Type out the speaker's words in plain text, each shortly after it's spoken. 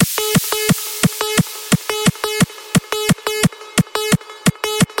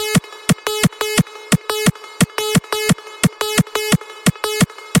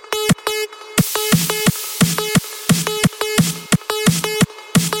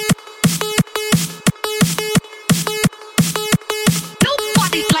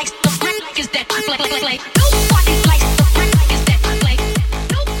play. Nobody likes the records that I play.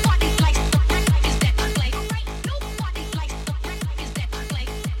 Nobody likes the records that I play. Nobody likes the records that I play.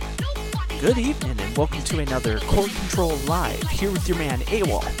 Good evening and welcome to another Core Control Live, here with your man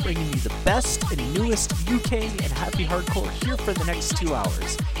AWOL, bringing you the best and newest UK and happy hardcore here for the next 2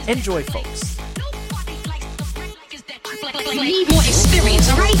 hours. Enjoy, folks. You need more experience,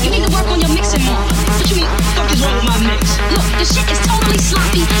 alright? You need to work on your mixing more. What you mean, fuck is wrong with my mix? Look, the shit is totally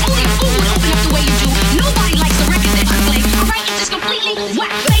sloppy. Only a fool would open up the way you do. Nobody likes the record that you play, alright? It's just completely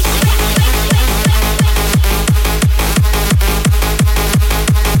whack.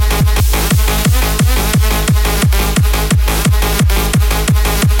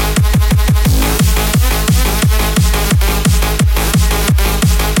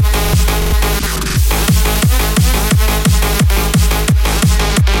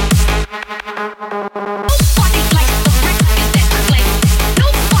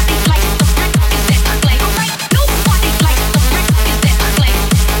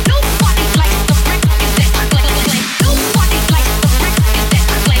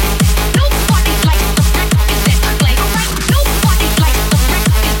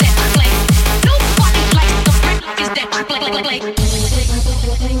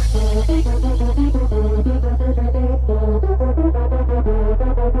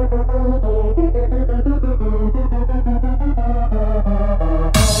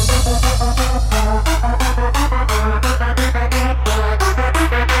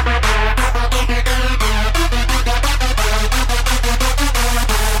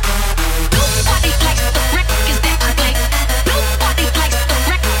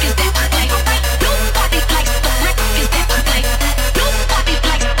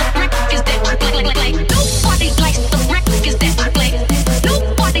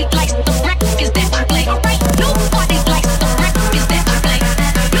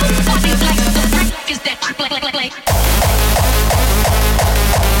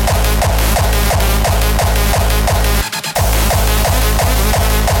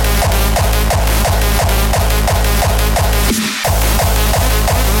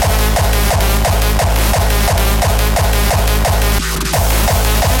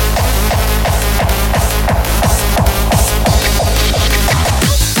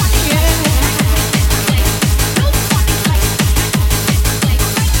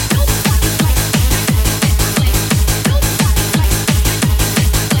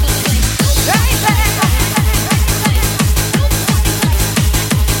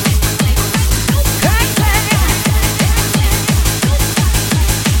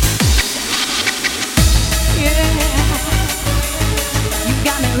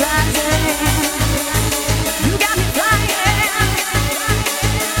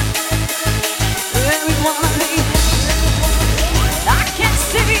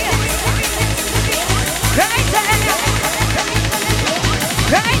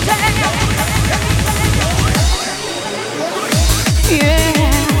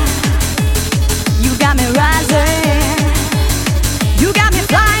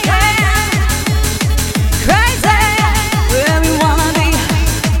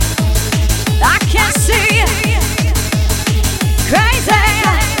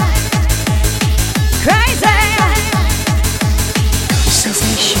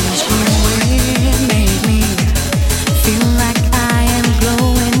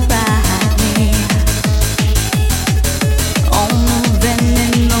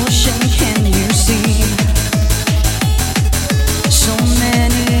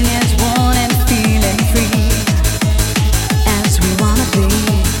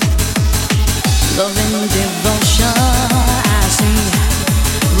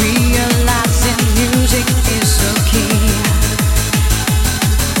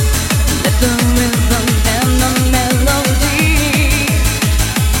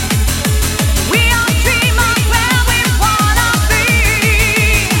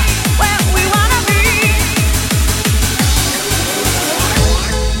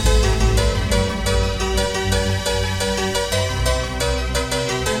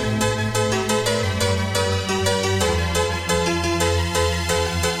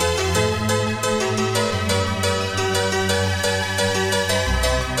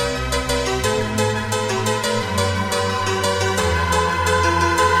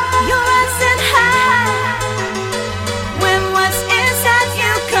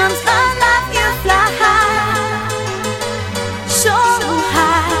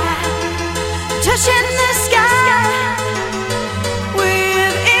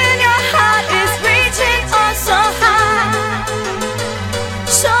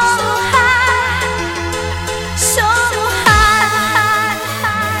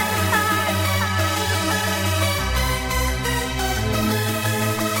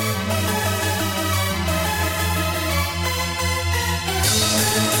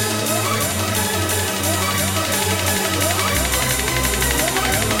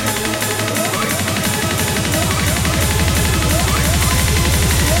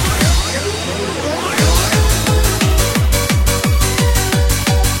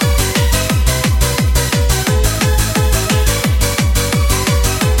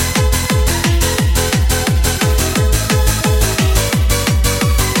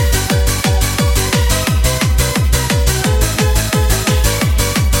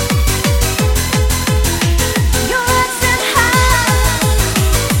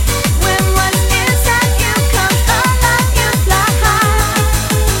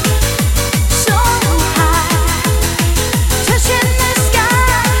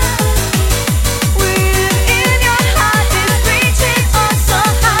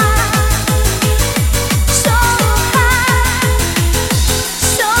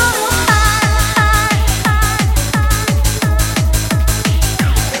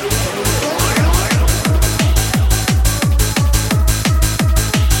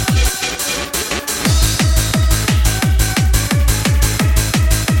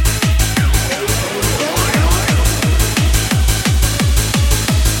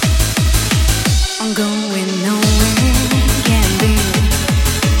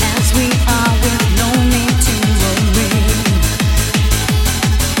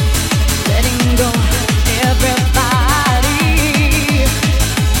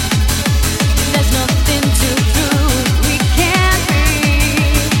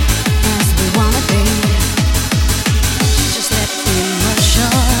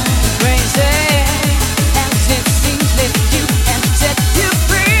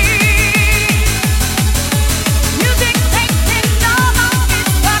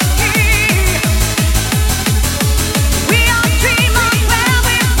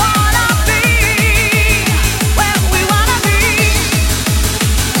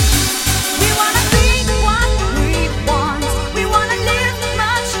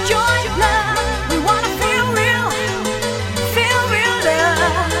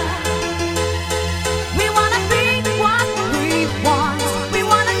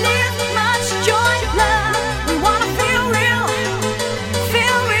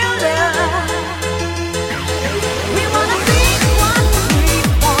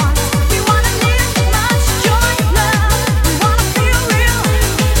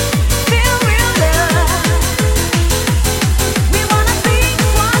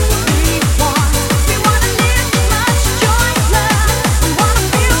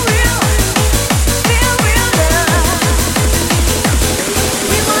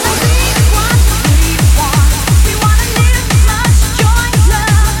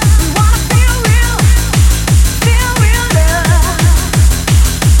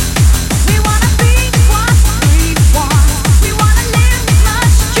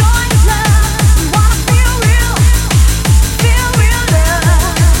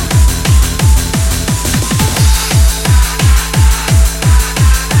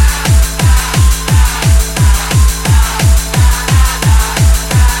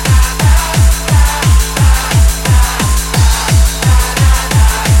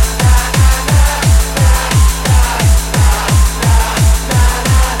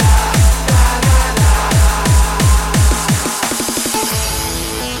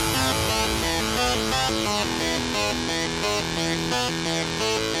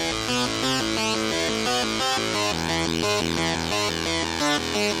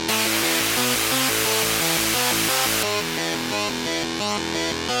 Is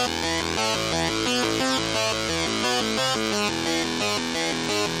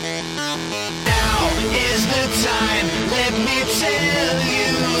the time, let me tell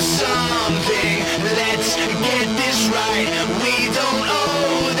you something. Let's get this right. We don't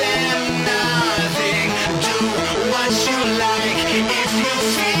owe them nothing. Do what you like. If you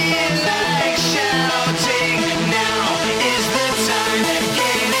feel like shouting, now is the time.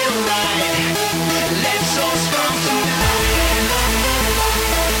 Get it right. Let's all start tonight.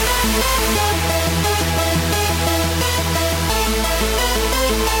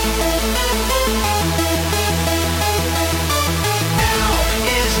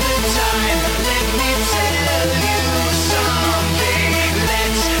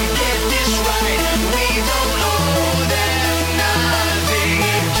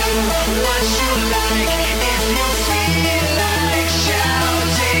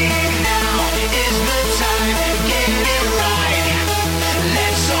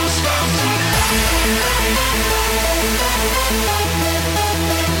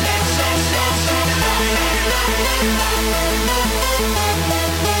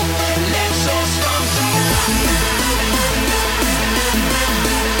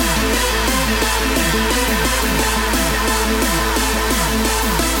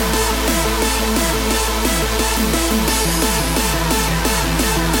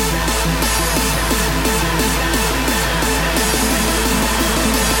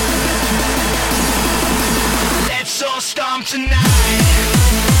 Let's all stomp tonight.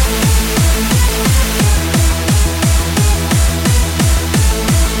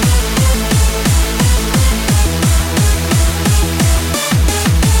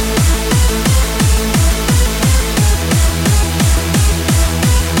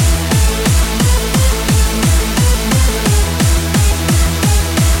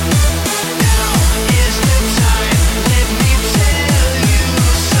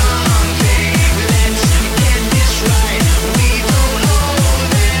 We don't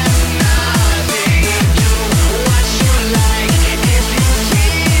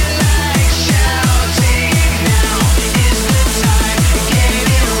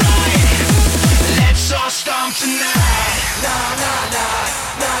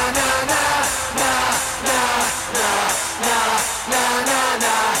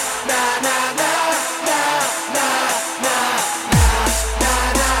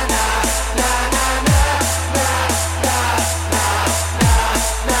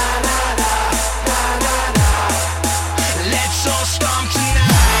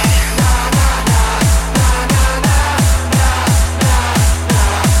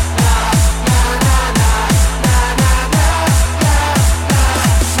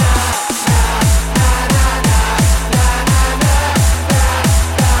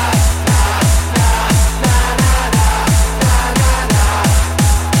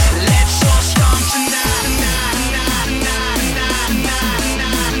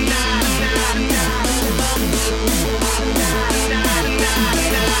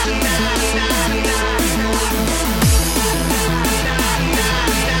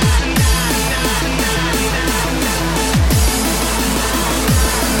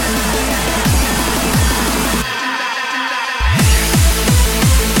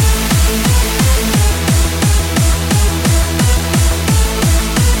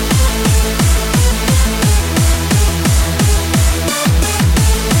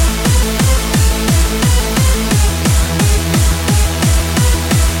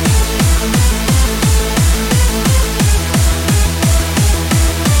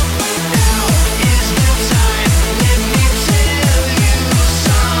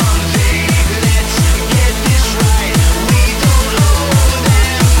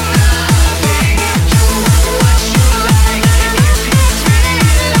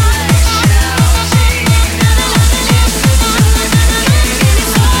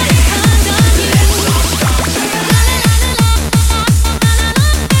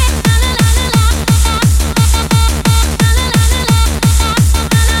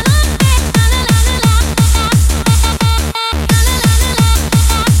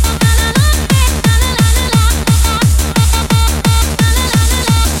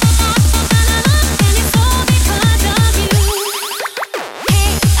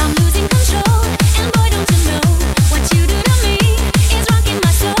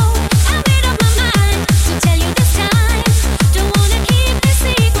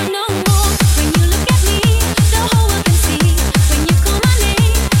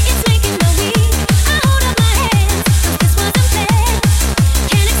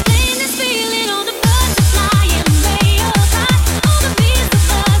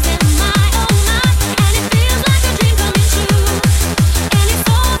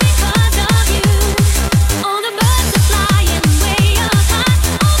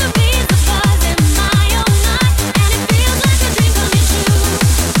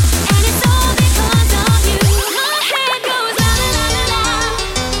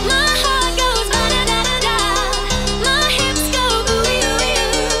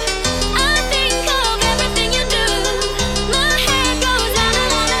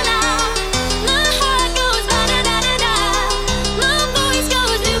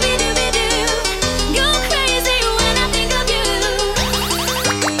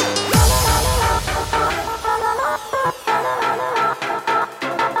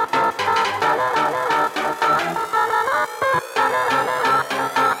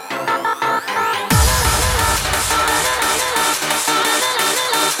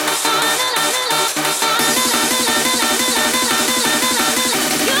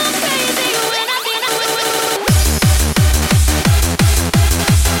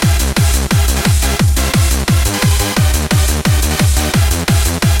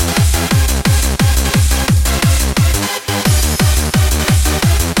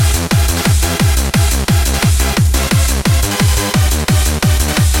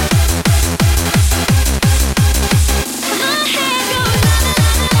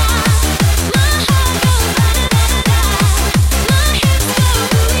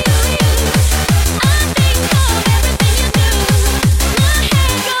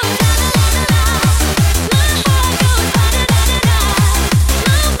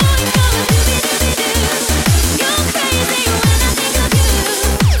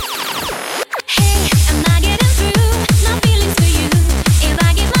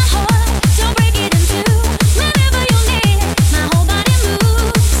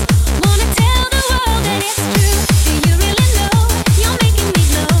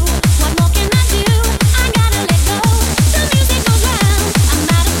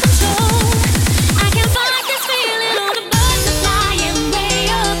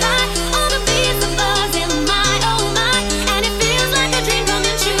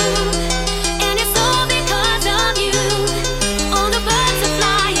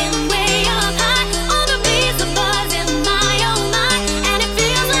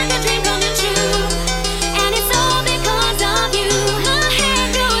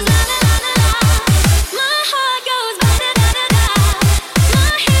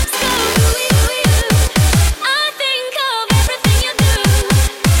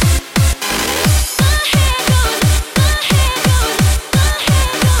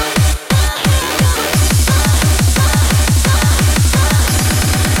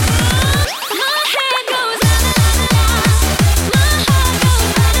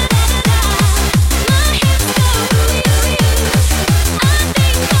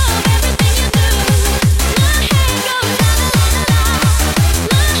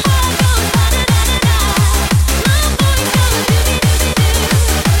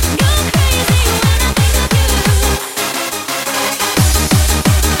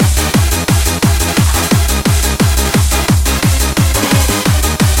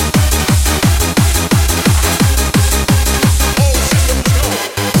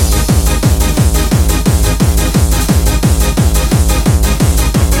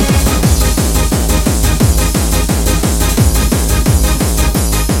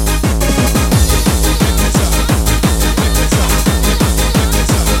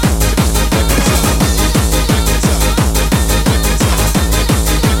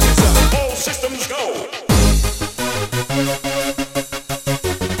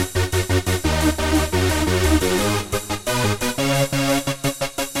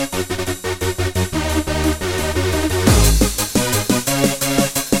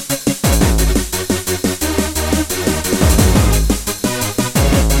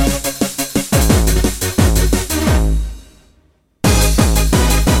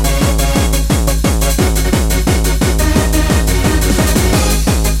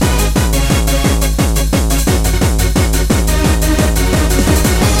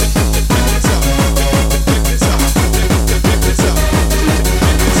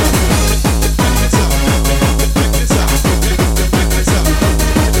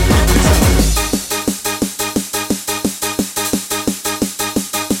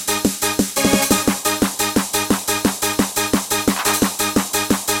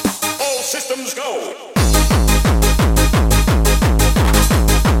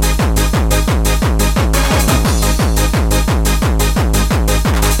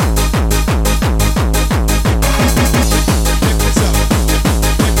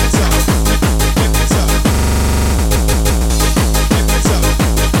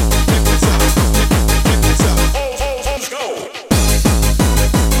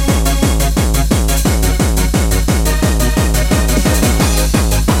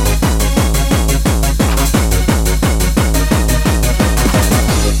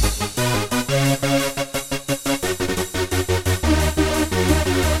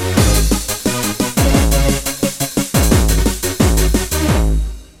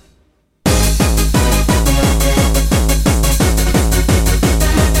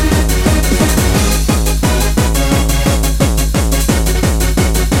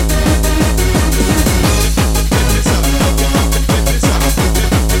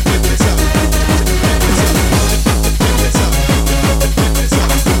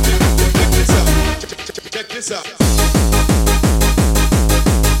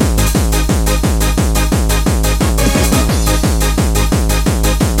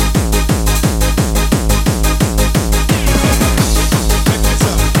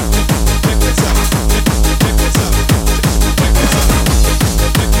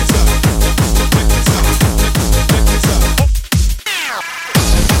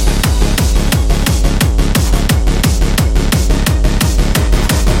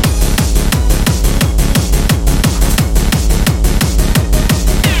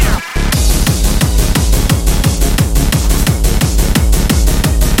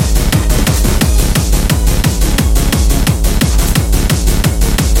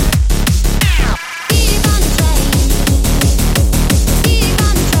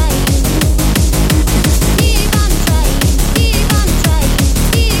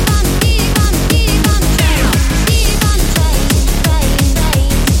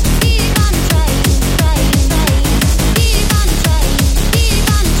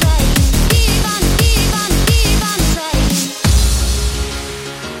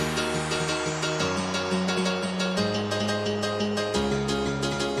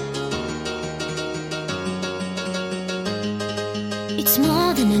It's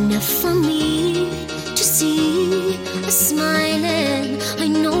more than enough for me to see us smiling. I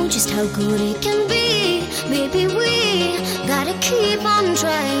know just how good it can be. Baby, we gotta keep on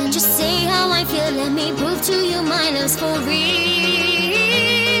trying. Just say how I feel, let me prove to you my love's for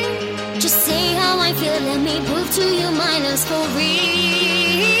real. Just say how I feel, let me prove to you my love's for real.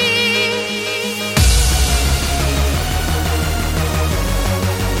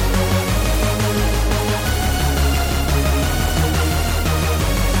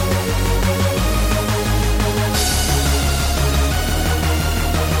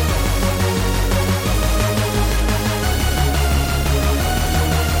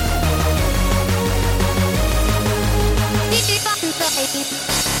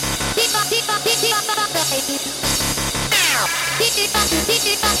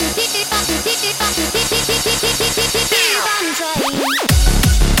 I'm trying.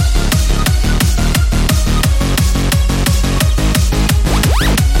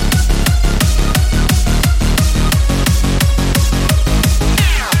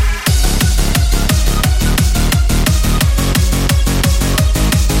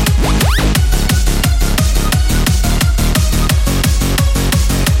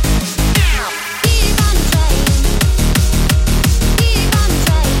 Keep on trying.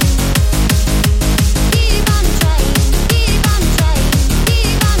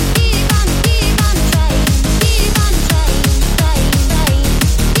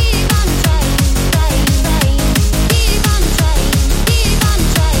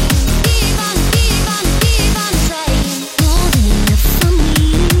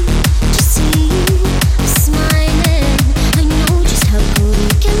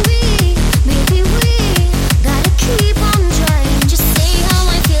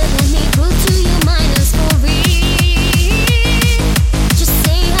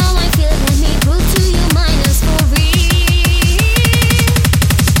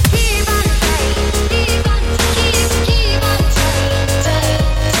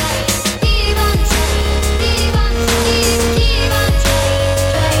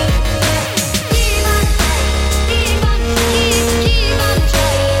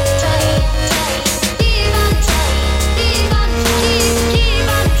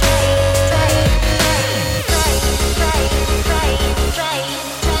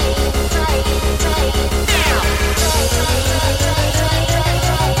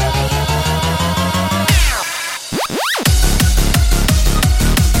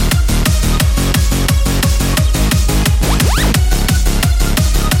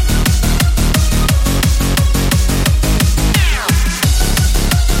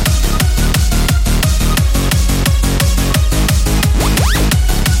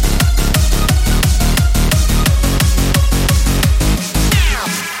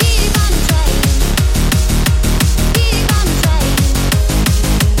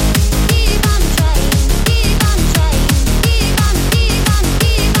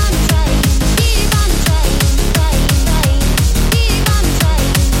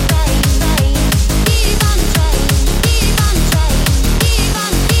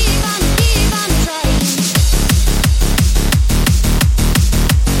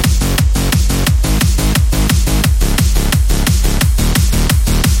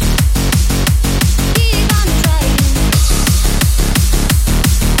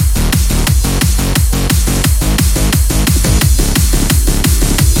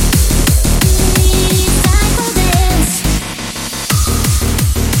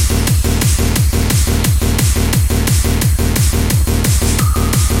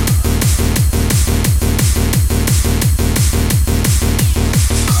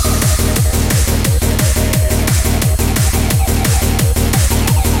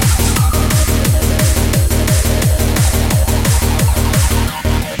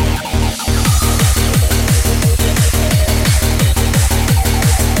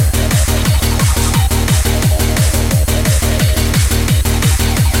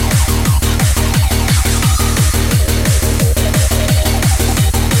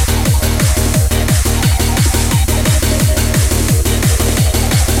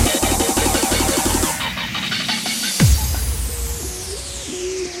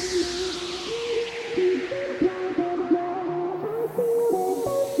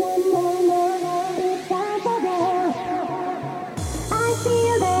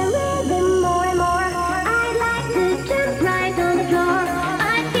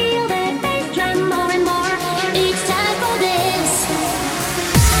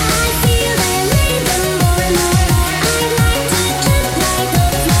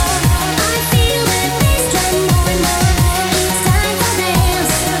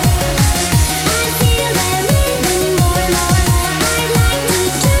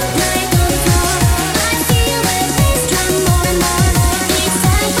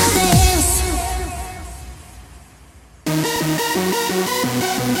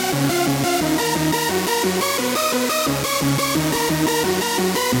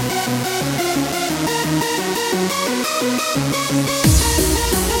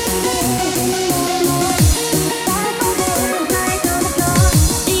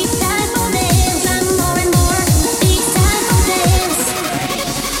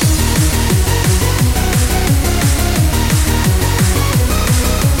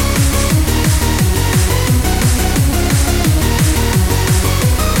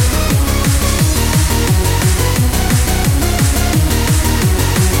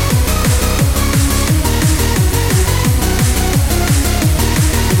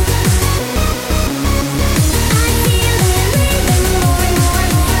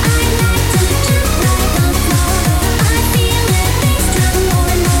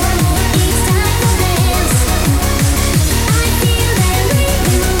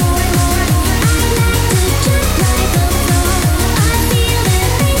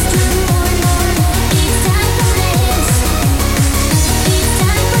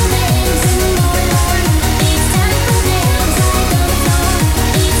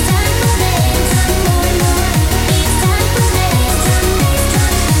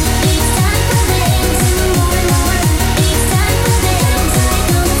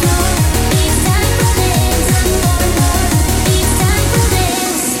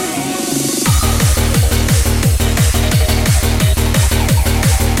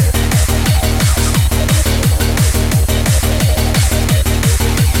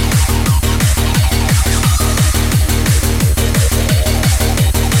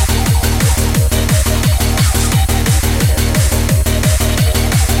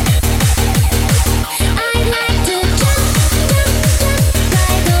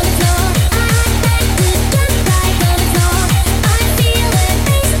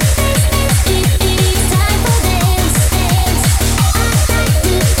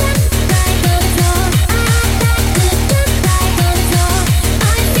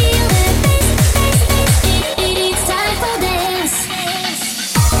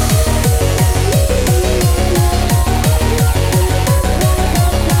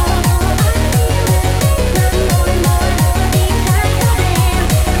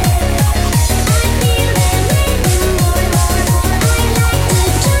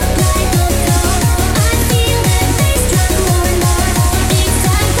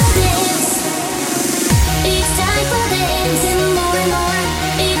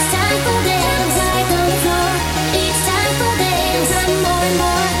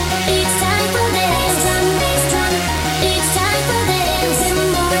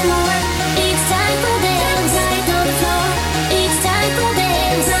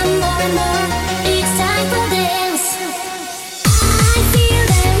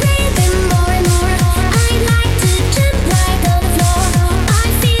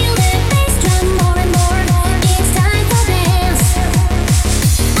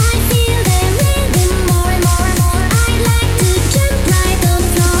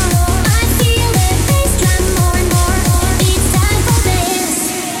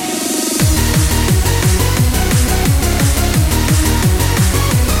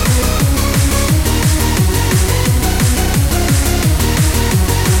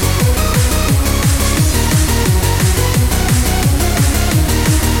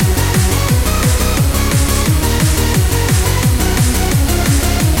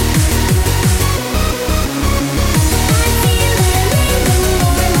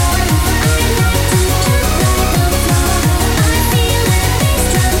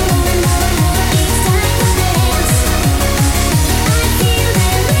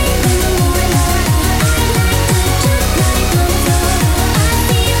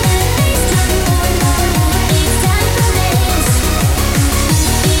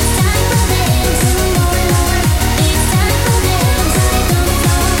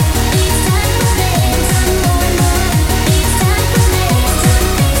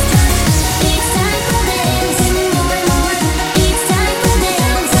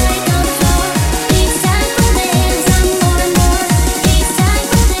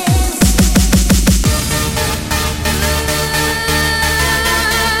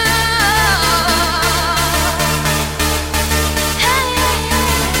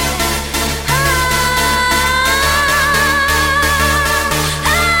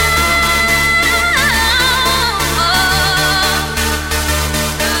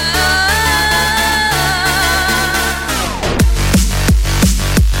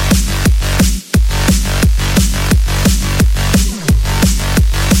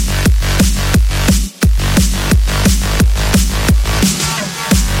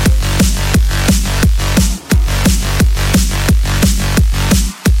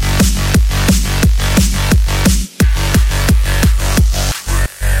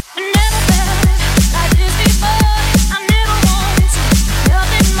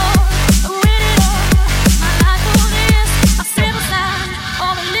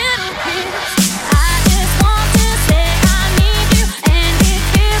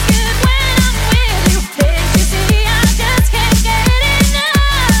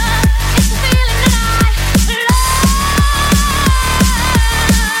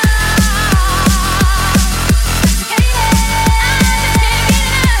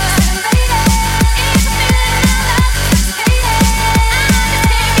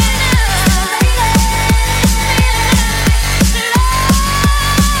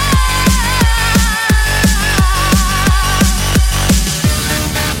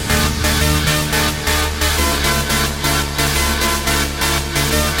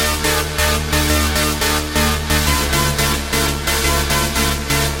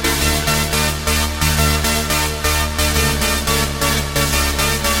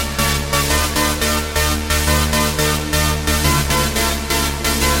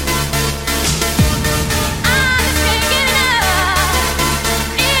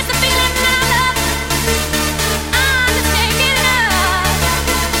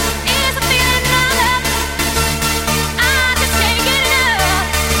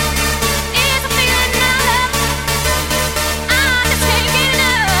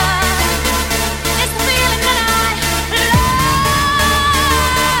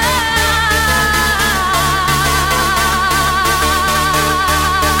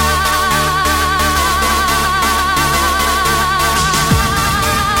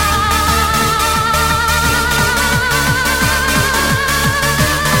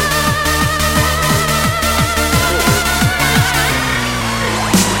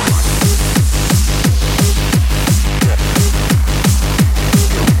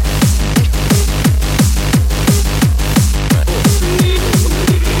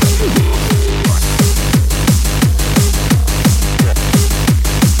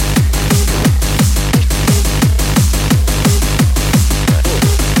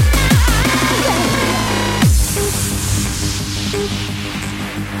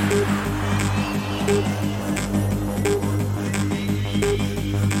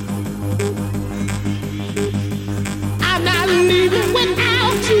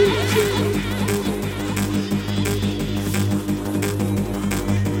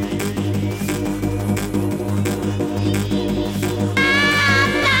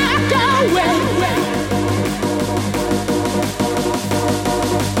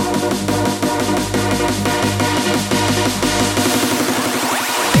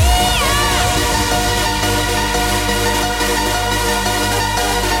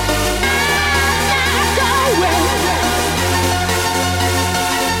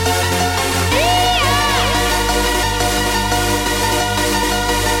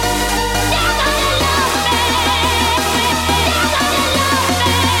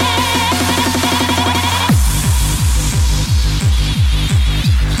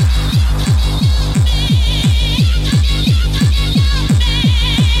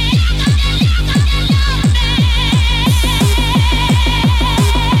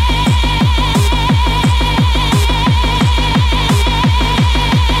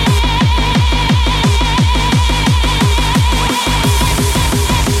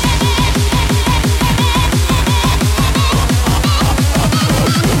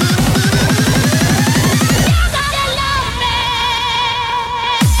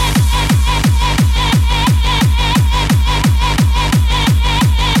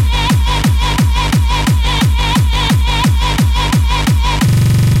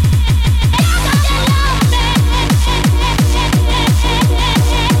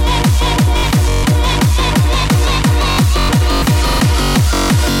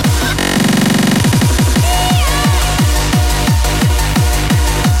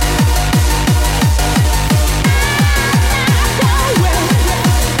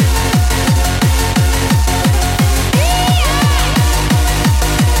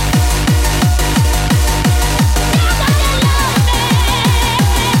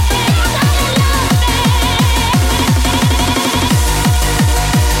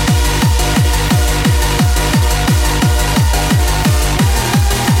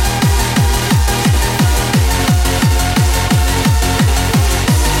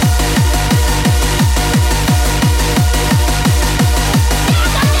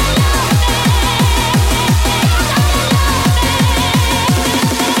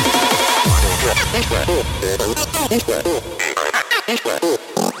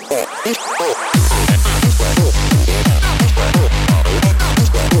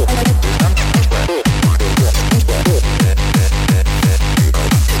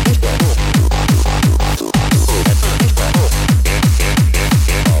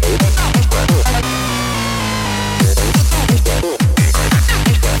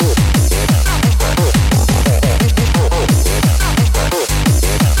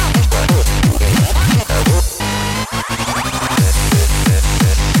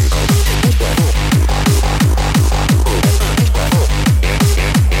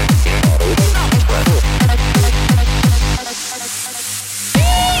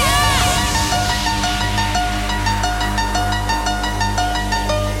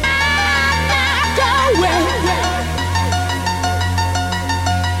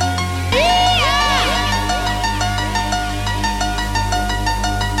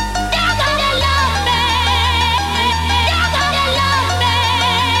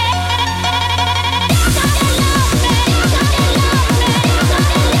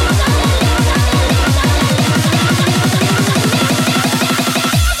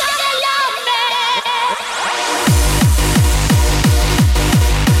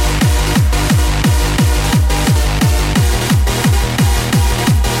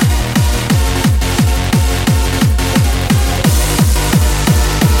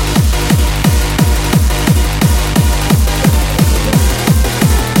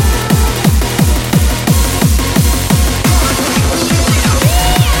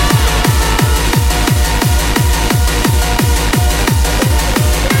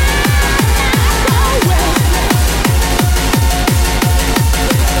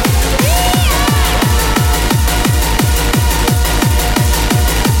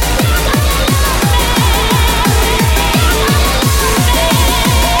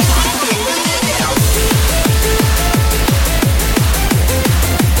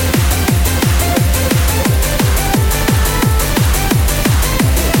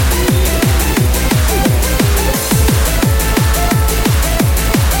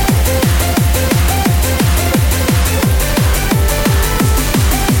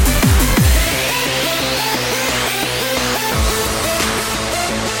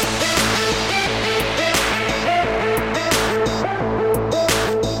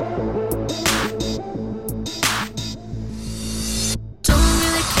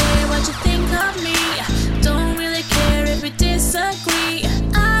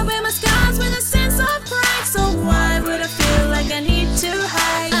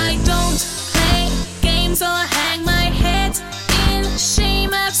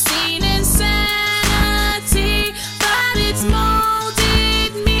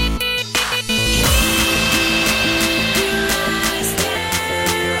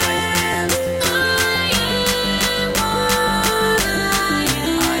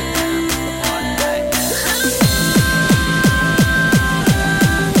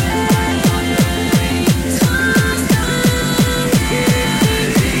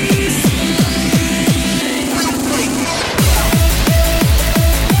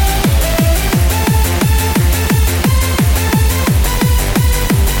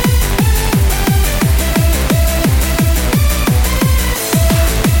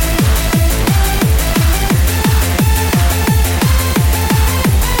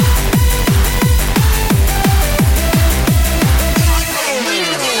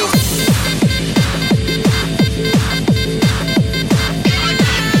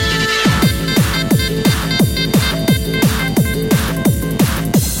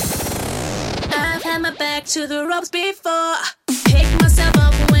 to the ropes before. Pick myself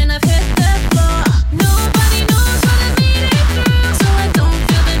up when I've hit the floor. Nobody knows what I've made it through, so I don't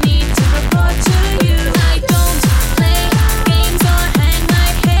feel the need to report to you. I don't play games or hang my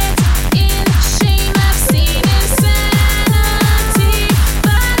head in shame. I've seen insanity,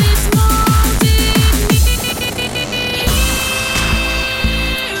 but it's molded me.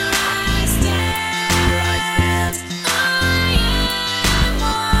 Here I stand. I am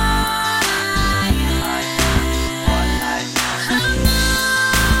what I am.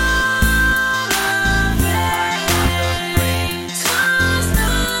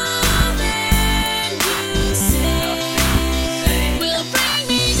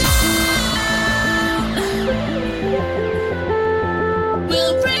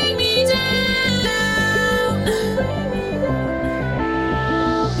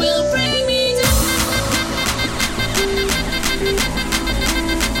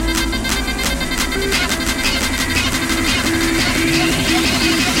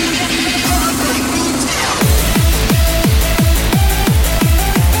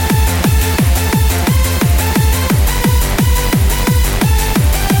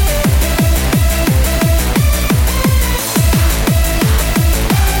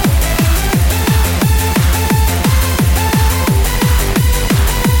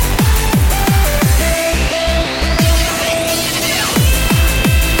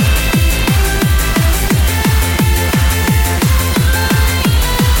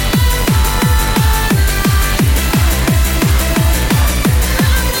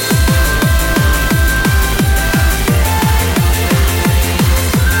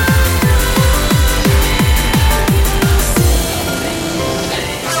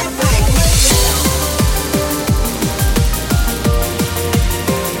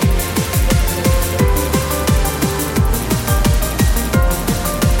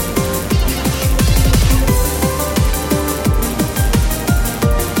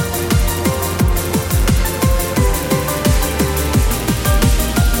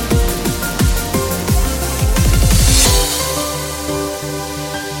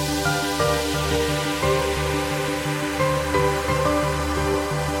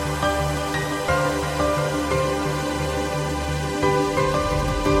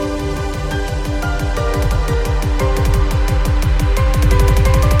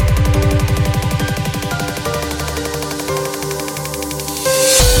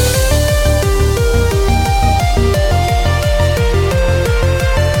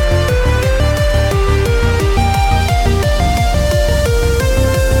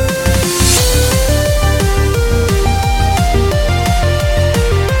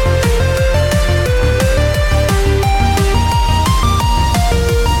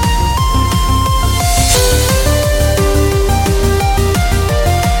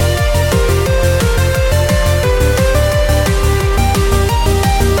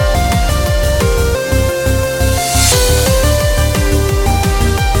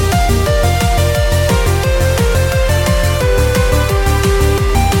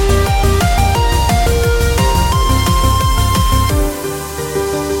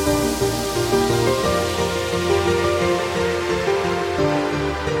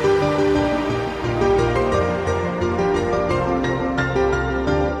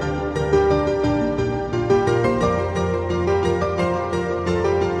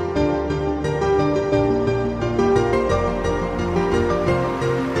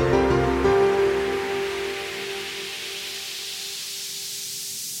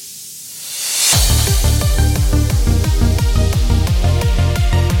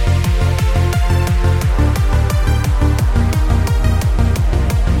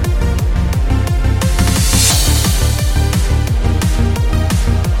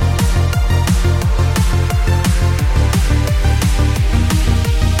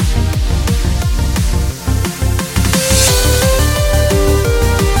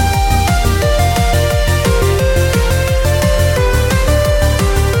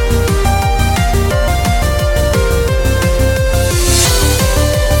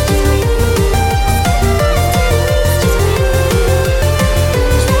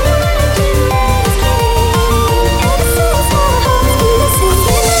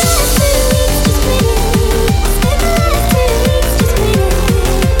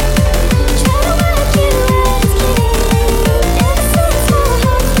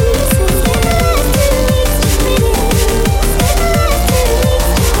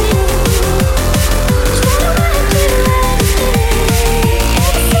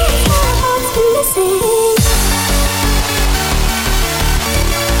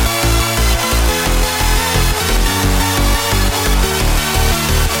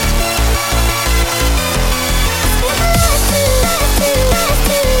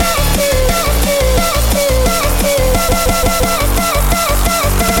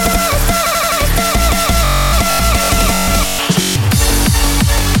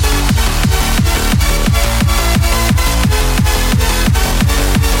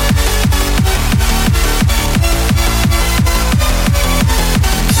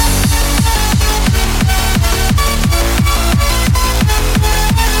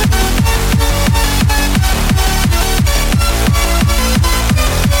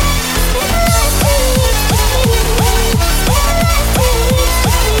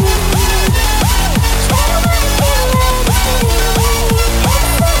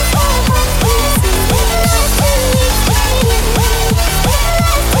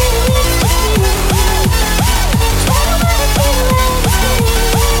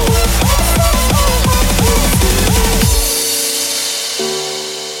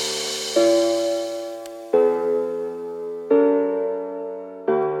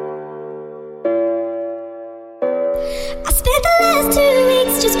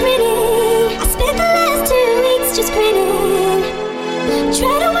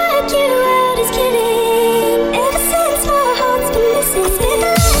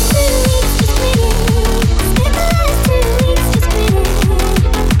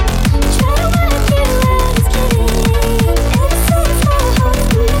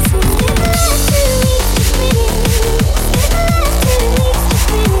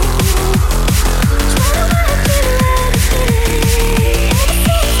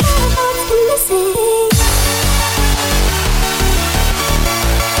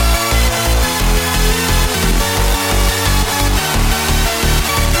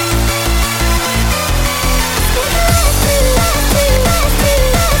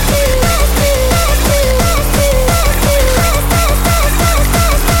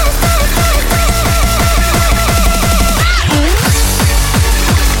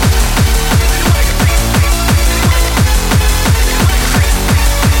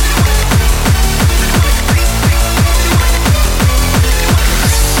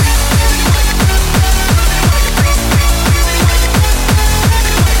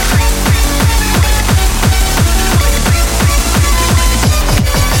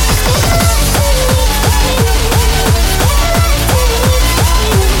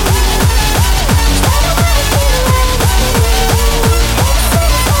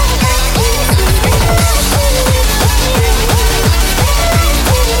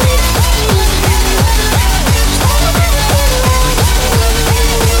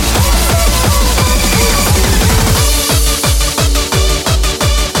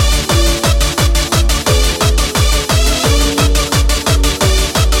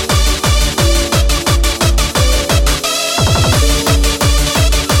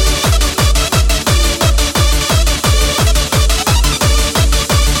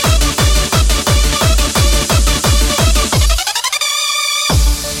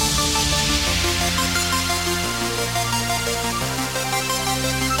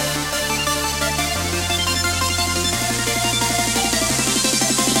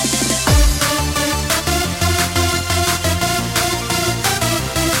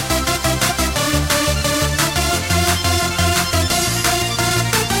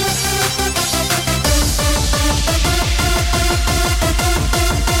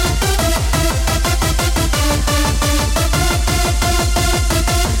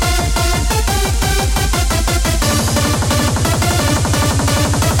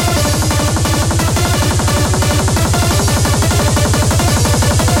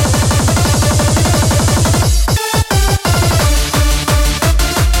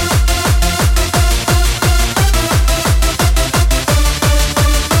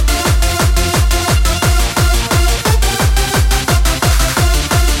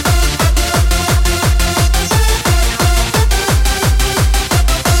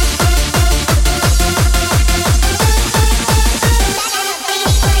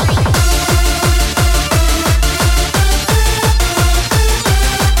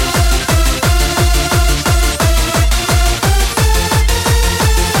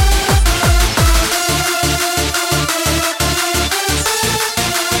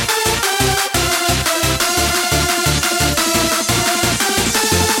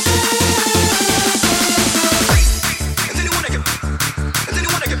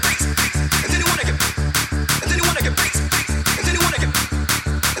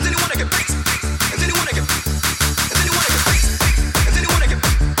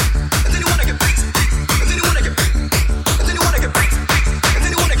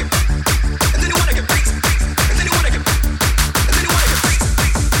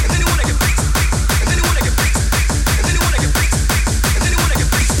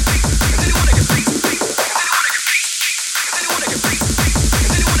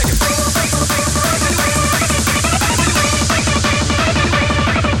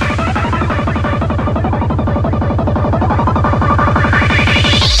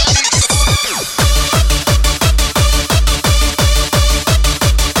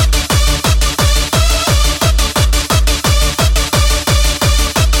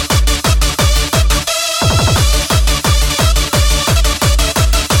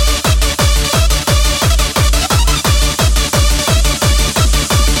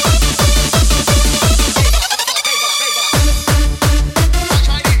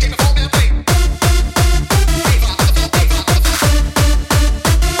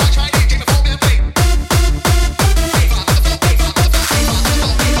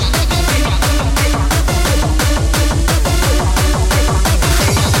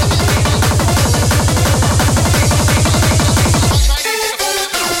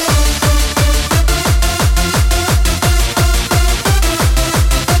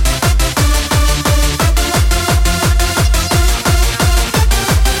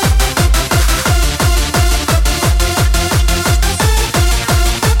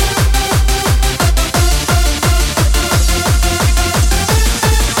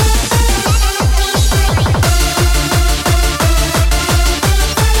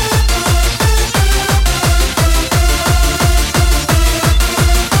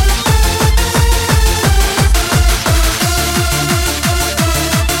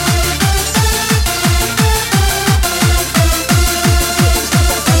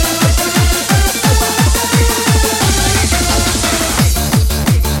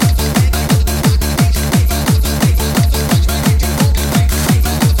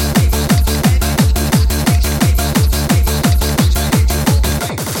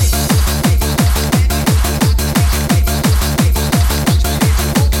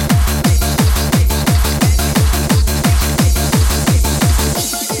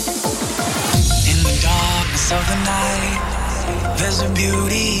 darkness of the night, there's a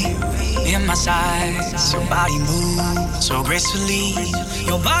beauty in my sights. Your body moves so gracefully.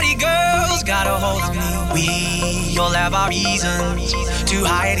 Your body, girl's got a hold on me. We all have our reasons to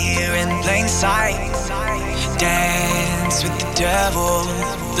hide here in plain sight. Dance with the devil,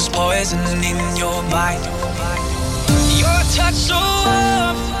 there's poison in your bite. Your touch so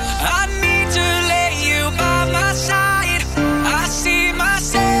warm, I need to lay you by my side. I see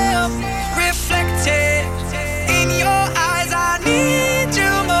myself reflected in your eyes. I need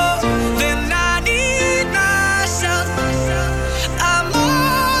you more than I need myself. I'm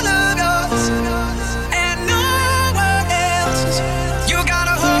all of yours and no one else's. You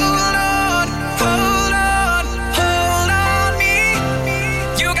gotta hold on, hold on, hold on me.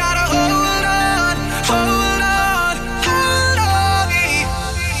 You gotta hold on, hold on, hold on me.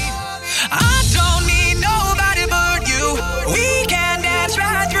 I don't need nobody but you. We can dance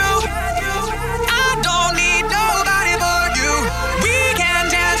right through. I don't need nobody but you. We can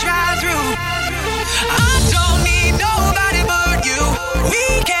dance right through. I don't need nobody but you. We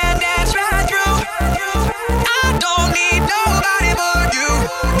can dance right through. I don't need nobody but you.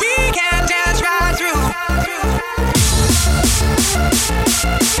 We can dance right through.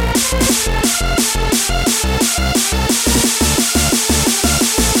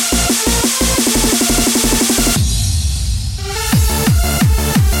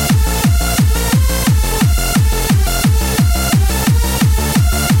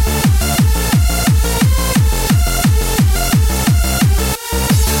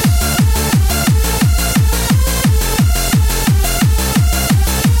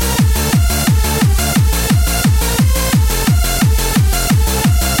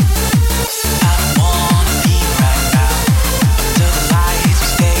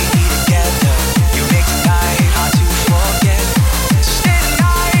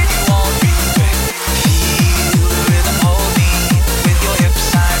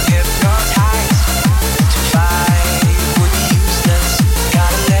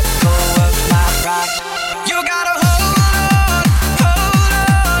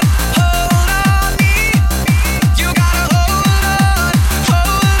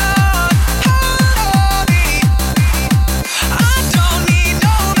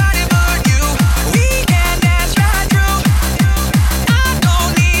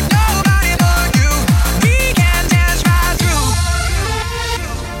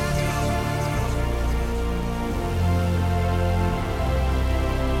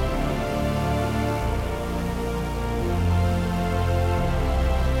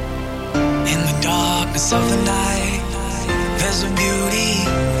 Of the night, there's a beauty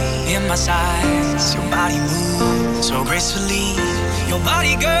in my sights. Your body moves so gracefully. Your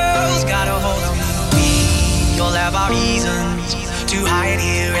body, girl's got a hold on me. We all have our reasons to hide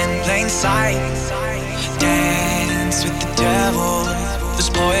here in plain sight. Dance with the devil, there's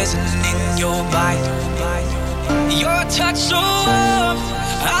poison in your bite. Your touch so warm,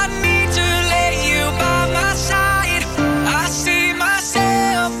 I need to lay you by my side. I see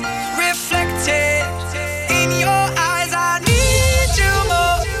myself reflected in your eyes. I need you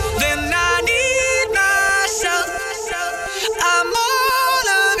more than I need myself. I'm all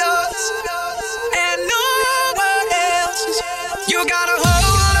of yours and no one else's. You gotta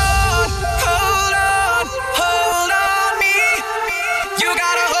hold on, hold on, hold on me. You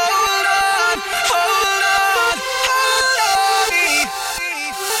gotta hold on, hold on, hold on me.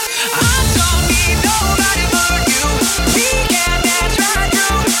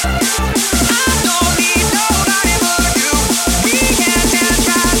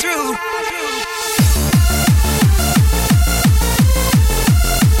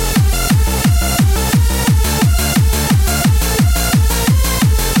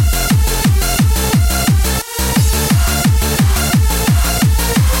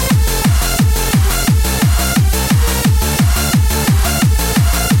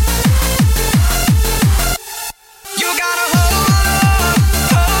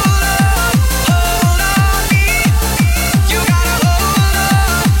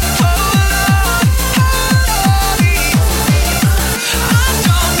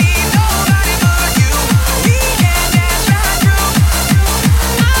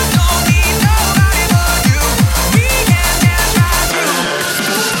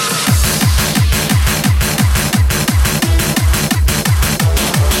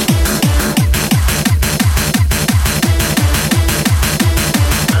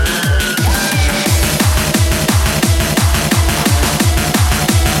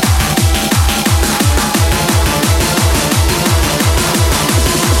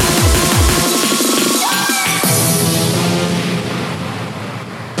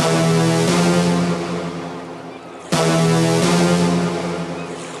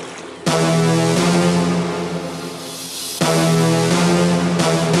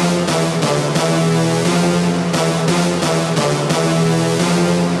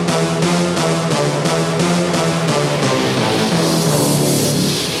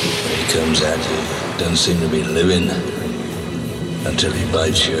 seem to be living until he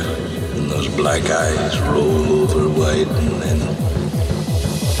bites you and those black eyes roll over white and then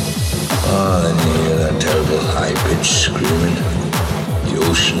you hear that terrible high-pitched screaming. The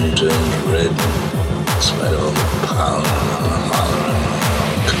ocean turns red in spite of all the pounding and the hollering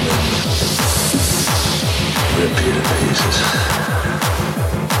and the commitment. Rip you to pieces.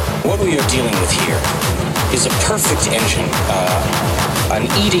 What we are dealing with here is a perfect engine, an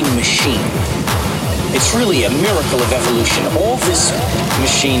eating machine. It's really a miracle of evolution. All this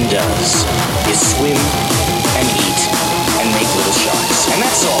machine does is swim and eat and make little sharks. And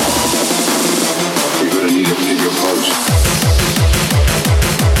that's all. You're gonna need a bigger boat.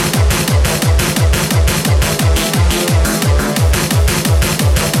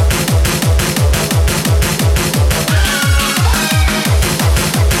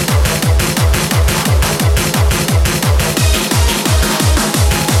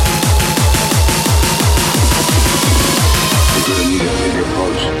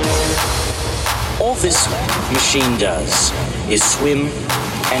 All this machine does is swim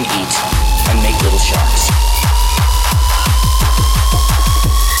and eat and make little sharks.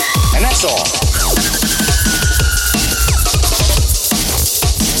 And that's all.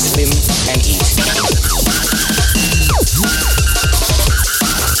 Swim and eat.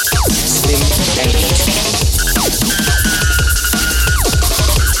 Swim and eat.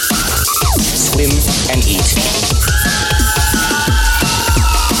 Swim and eat.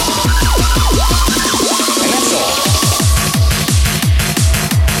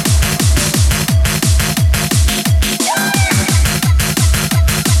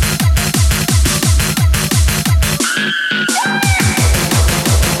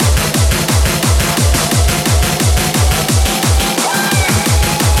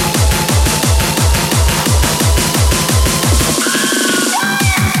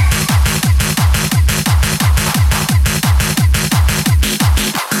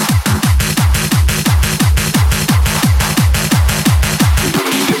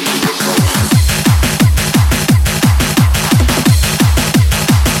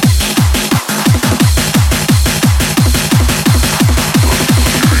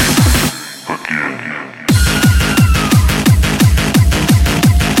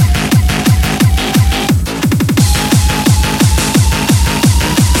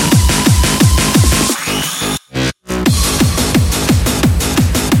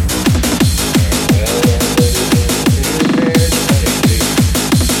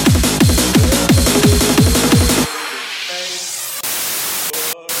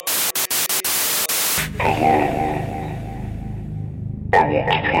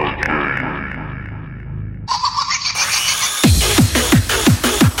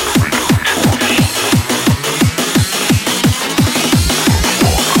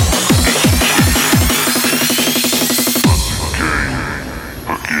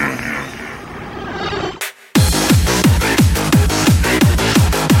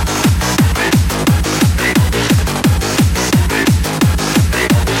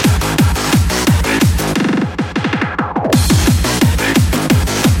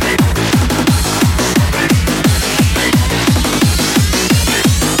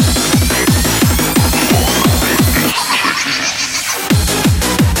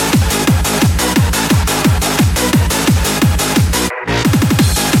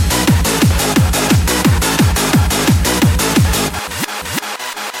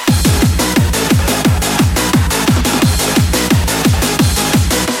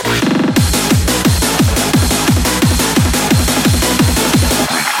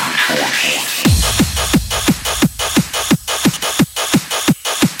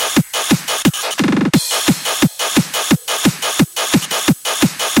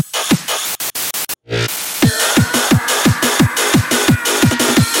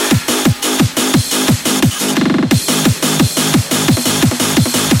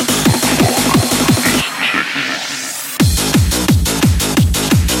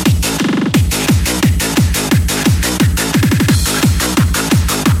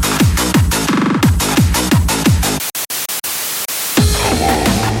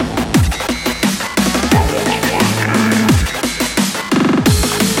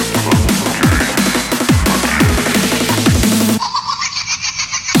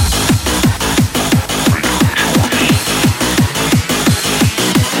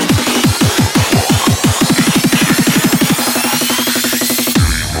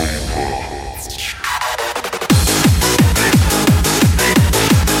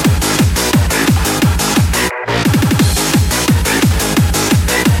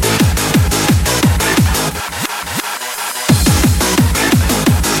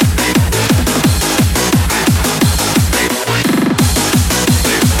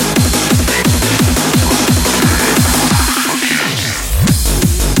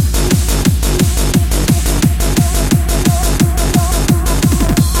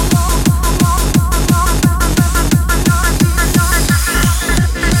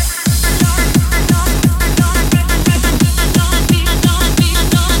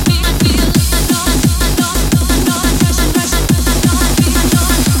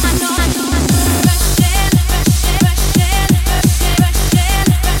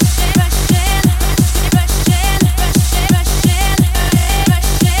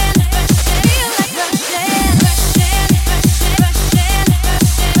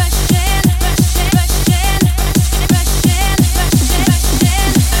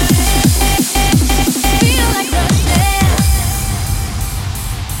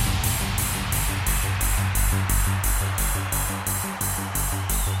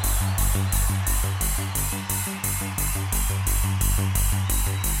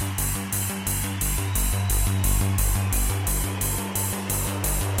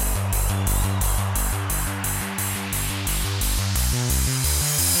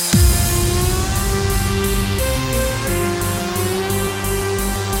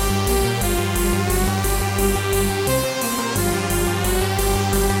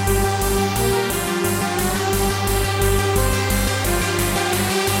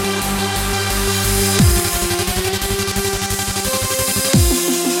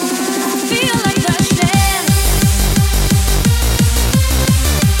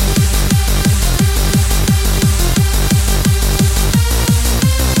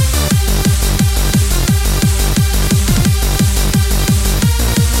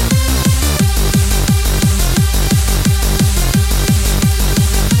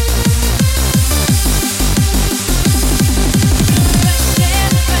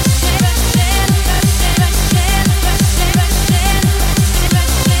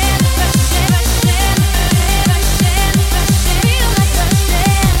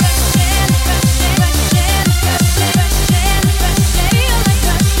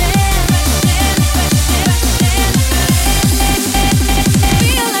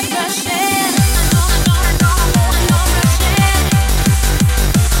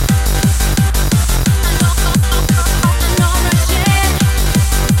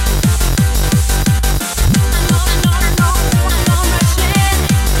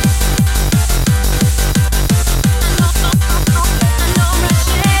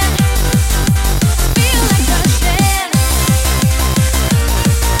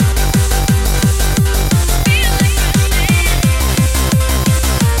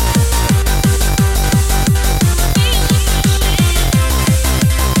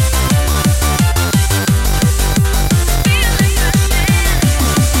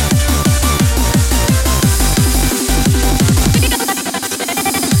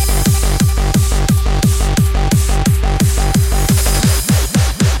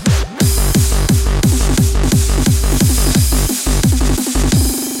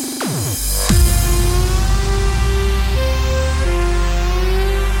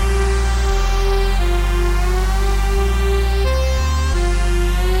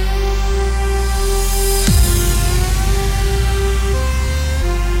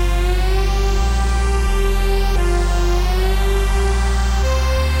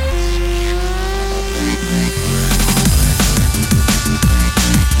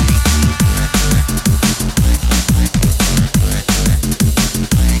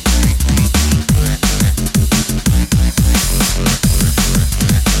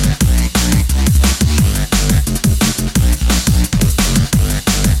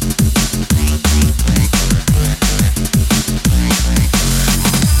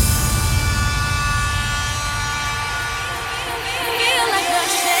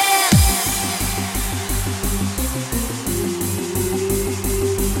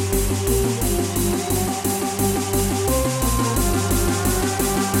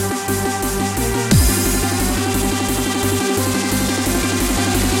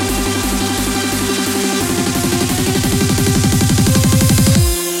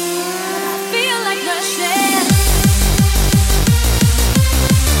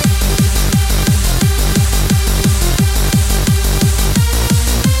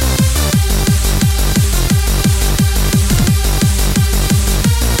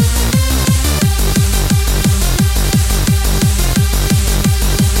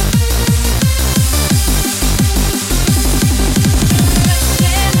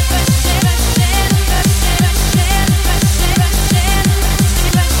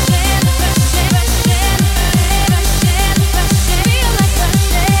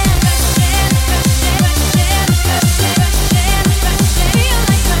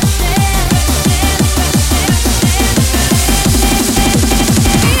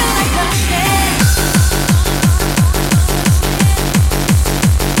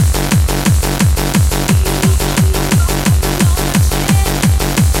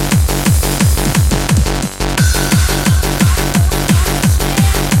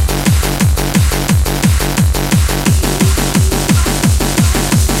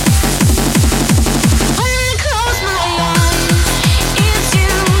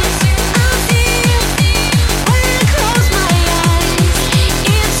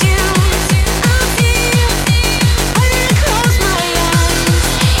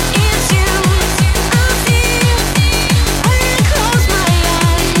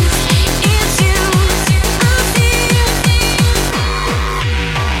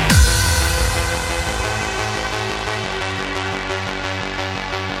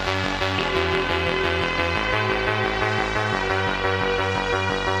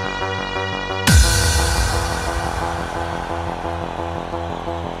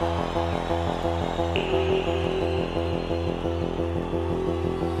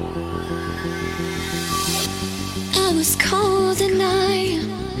 was cold and I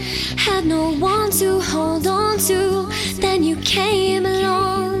had no one to hold on to. Then you came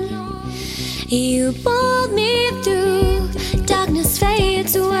along. You pulled me through. Darkness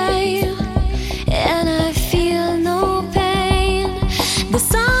fades away, and I feel no pain. The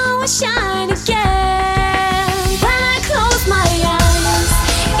sun will shine again. When I close my eyes,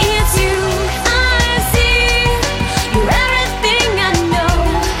 it's you I see. You're everything I know.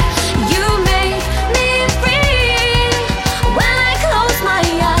 You make me free. When I close my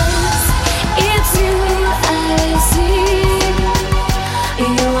eyes, it's you I see.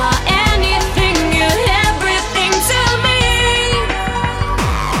 You are anything, you're everything to me.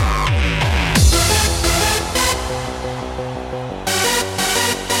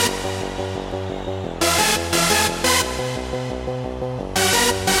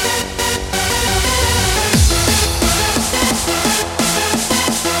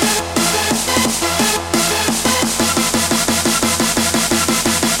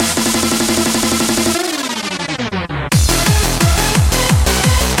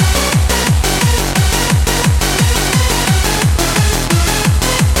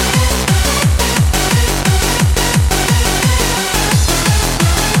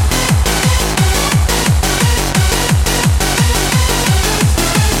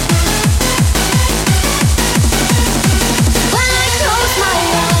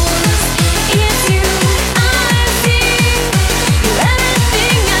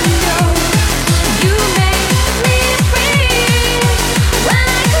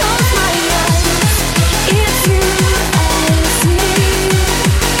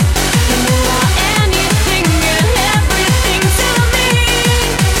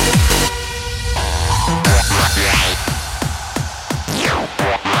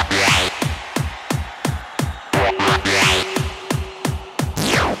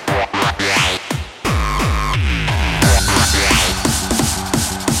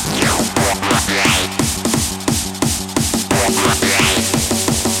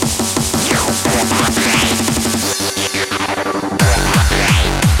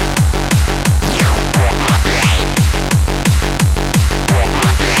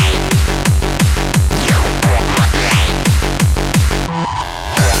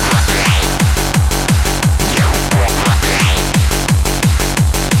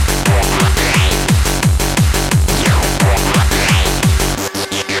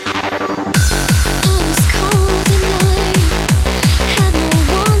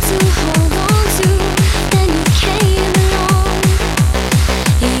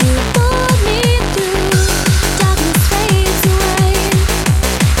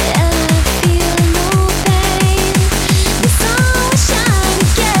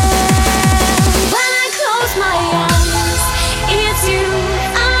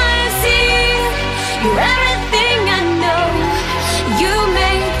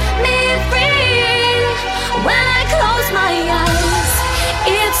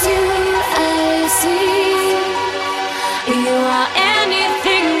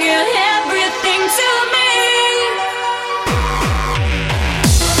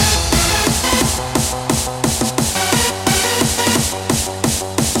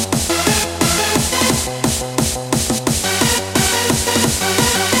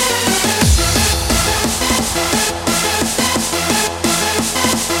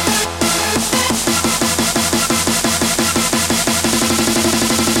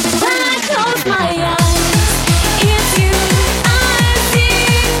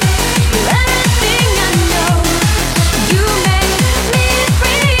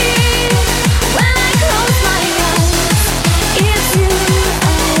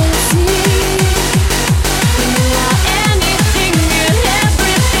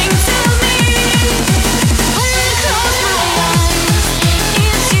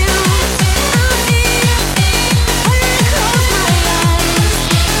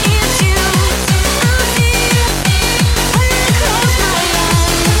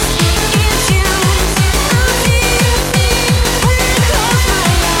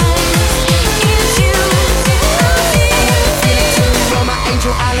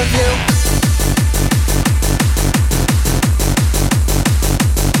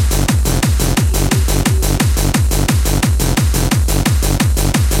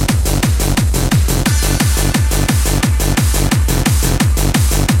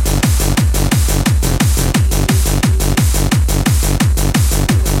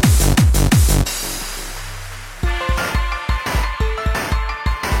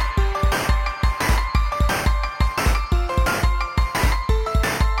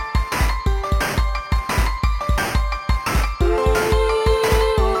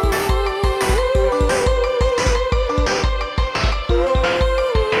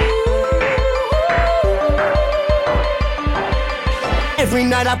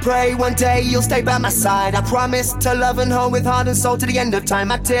 night I pray one day you'll stay by my side. I promise to love and hold with heart and soul to the end of time.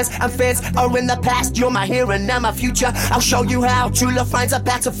 My tears and fears are in the past. You're my here and now my future. I'll show you how true love finds a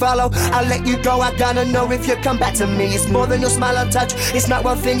path to follow. I'll let you go, I gotta know if you come back to me. It's more than your smile or touch. It's not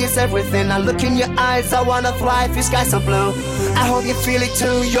one thing, it's everything. I look in your eyes, I wanna fly if your skies so blue. I hope you feel it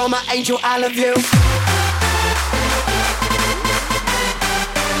too. You're my angel, I love you.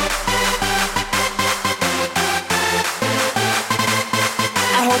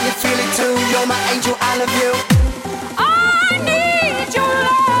 I hope you feel it too. You're my angel, I love you. I need your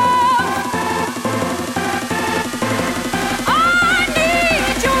love. I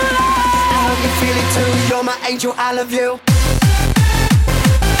need your love. I hope you feel it too. You're my angel, I love you.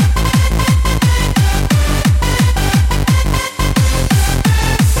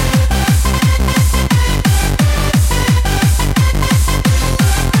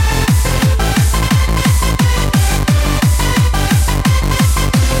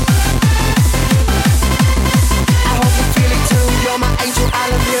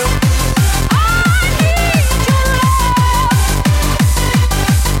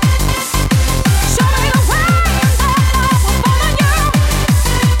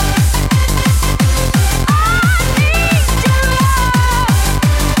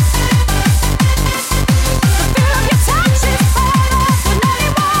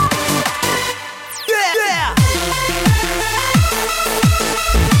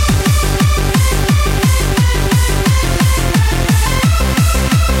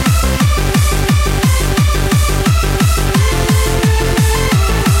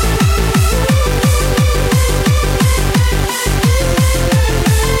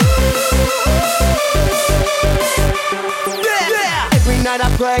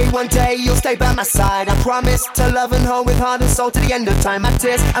 One day you'll stay by my side. I promise to love and hold with heart and soul to the end of time. My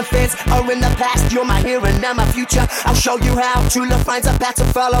tears and fears are in the past. You're my here and now my future. I'll show you how true love finds a path to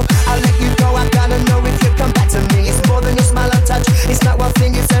follow. I'll let you go, I gotta know if you come back to me. It's more than your smile or touch. It's not one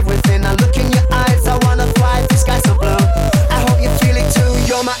thing, it's everything. I look in your eyes, I wanna fly if the sky's so blue. I hope you feel it too.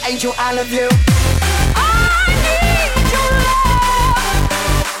 You're my angel, I love you. I need your love.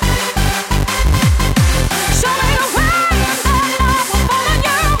 Show me the way.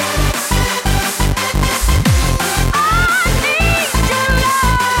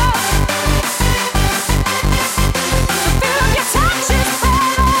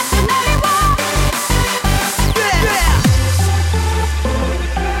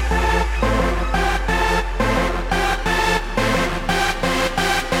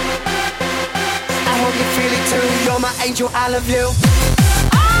 Angel, I love you.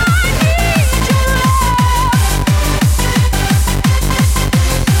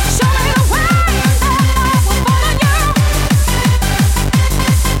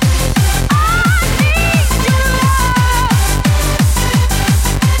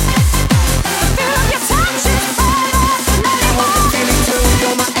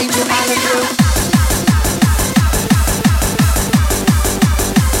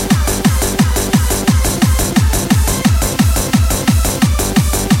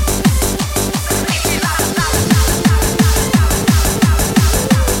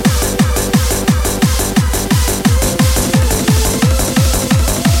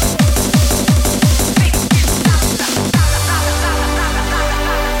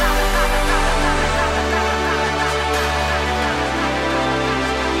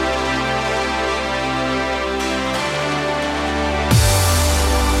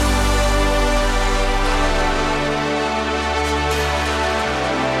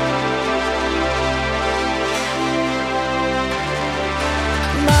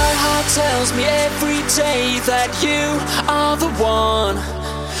 Tells me every day that you are the one.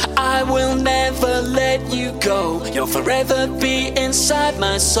 I will never let you go. You'll forever be inside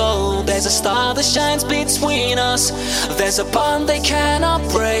my soul. There's a star that shines between us. There's a bond they cannot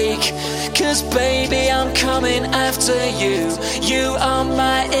break. 'Cause baby, I'm coming after you. You are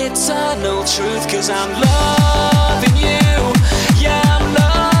my eternal truth. 'Cause I'm loving you. Yeah, I'm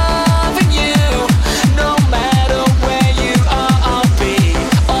loving you. No matter where you are, I'll be.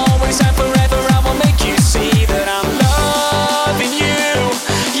 Always and forever, I will make you see that I'm loving you.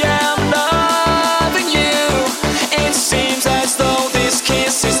 Yeah, I'm loving you. It seems as though this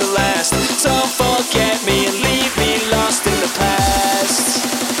kiss is the last. Don't forget me and leave me lost in the past.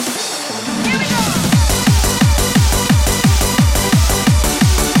 Here we go.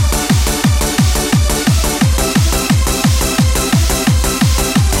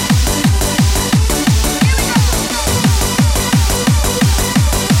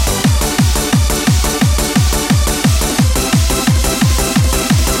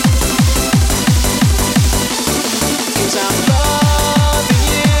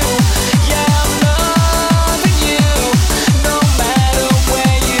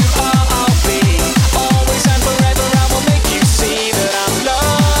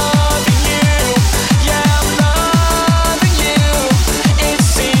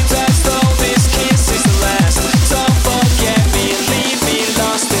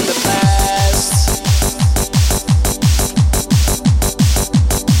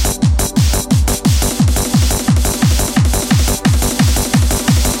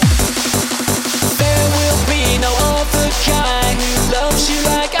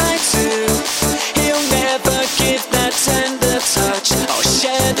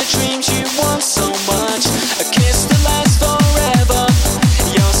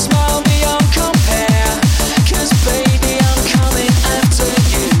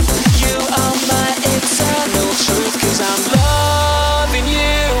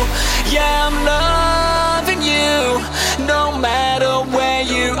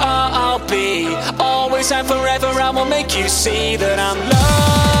 time forever, I will make you see that I'm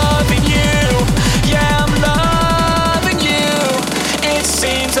loving you. Yeah, I'm loving you. It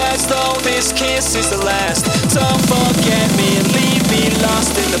seems as though this kiss is the last. Don't forget me and leave me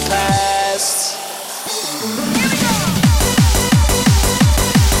lost in the past.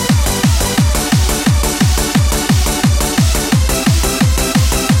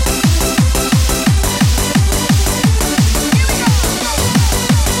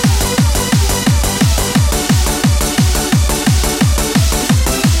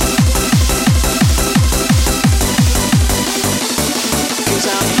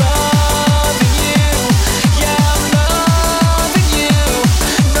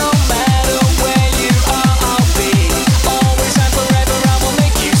 No matter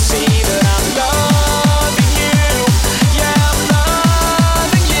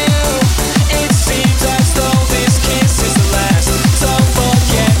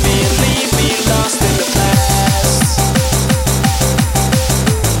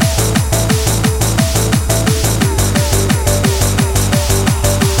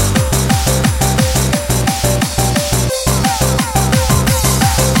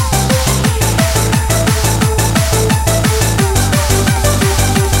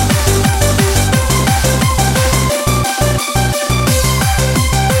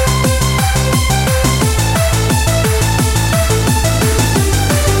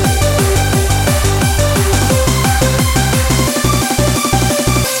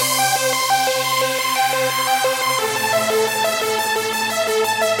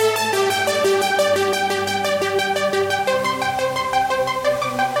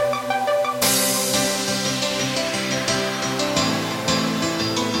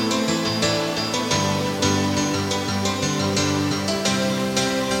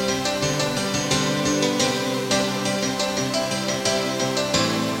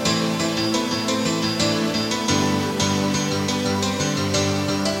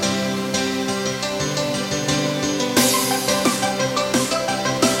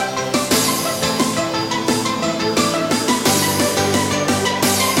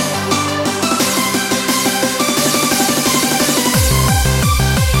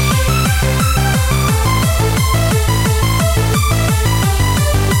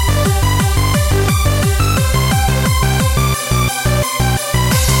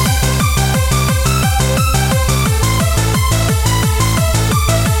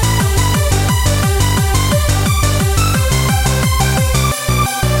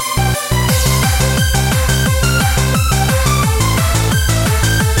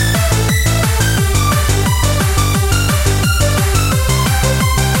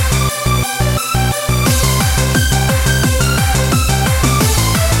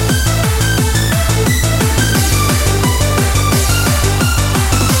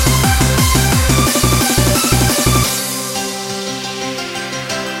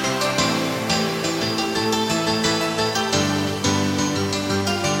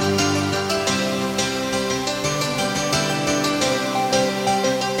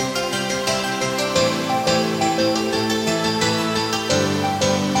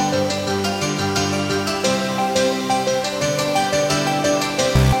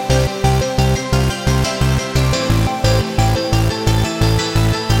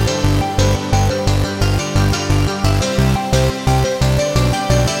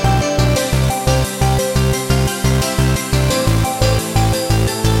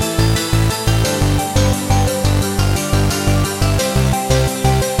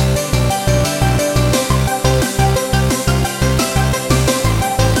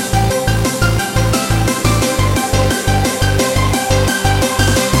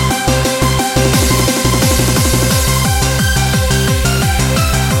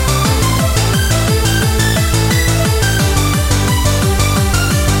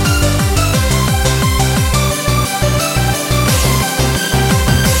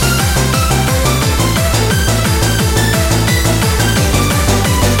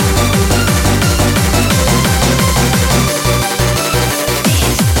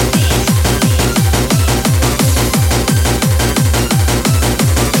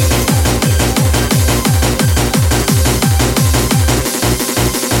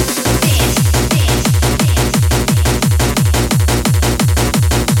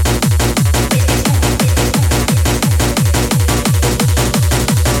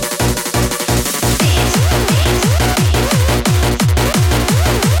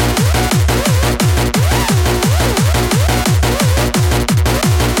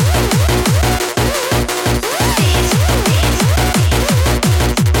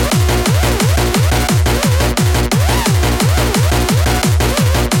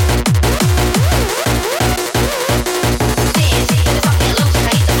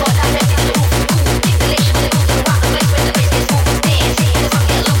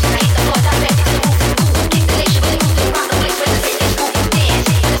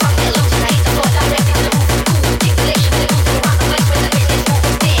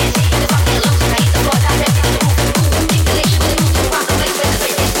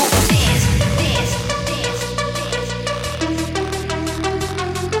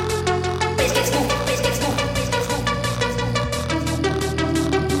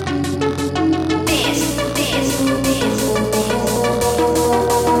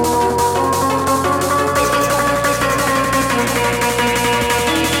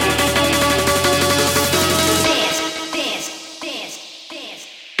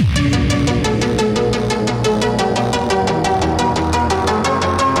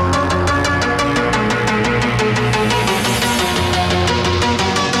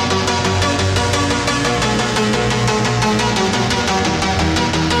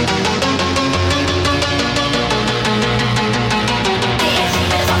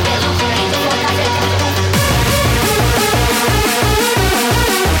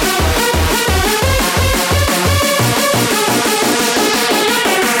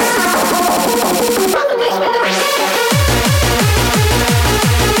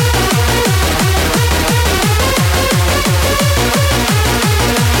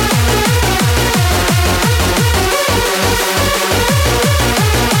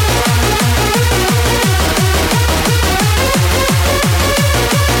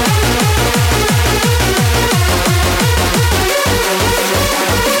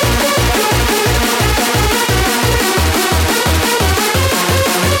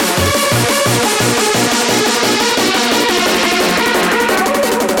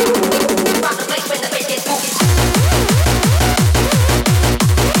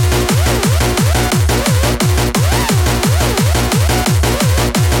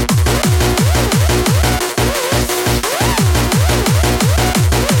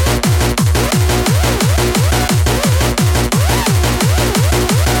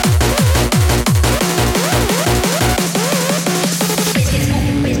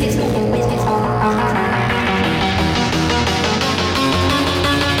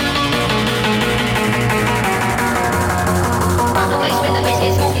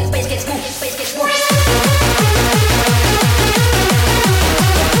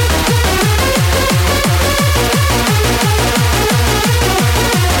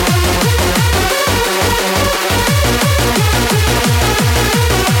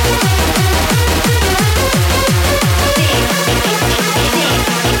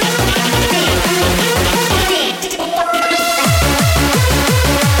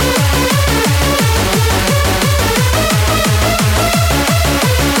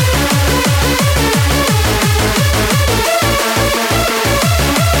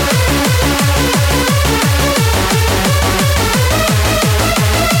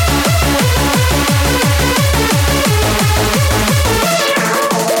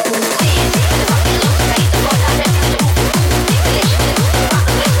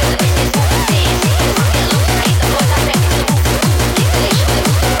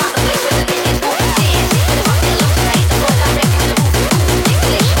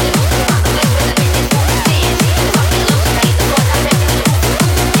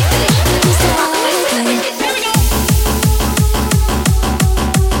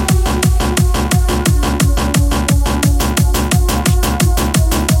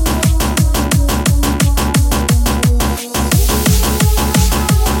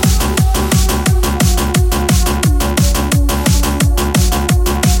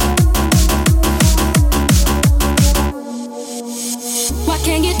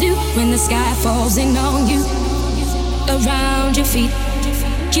do when the sky falls in on you? Around your feet,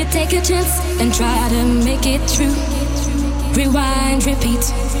 you take a chance and try to make it through. Rewind, repeat.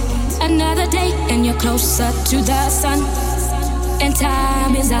 Another day and you're closer to the sun. And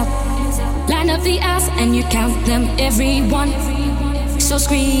time is up. Line up the hours and you count them, every one. So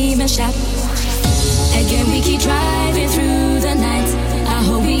scream and shout. Again we keep driving through the night. I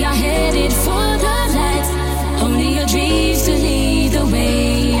hope we are headed for the light. Only your dreams to lead the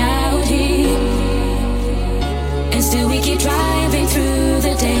way out here. And still we keep driving through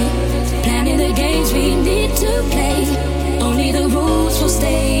the day, planning the games we need to play. Only the rules will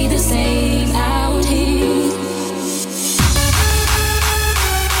stay the same out here.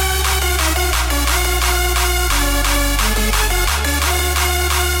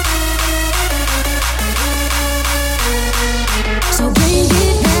 So bring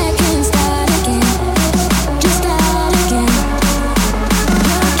it back and start again. Just start again.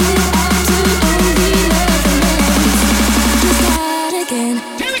 Work it out till only love remains. Just start again.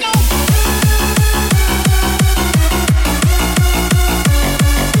 Here we go.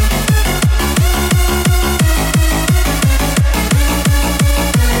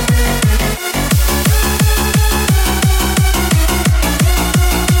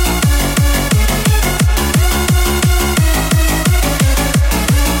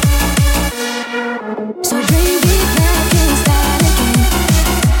 So bring it back and start again.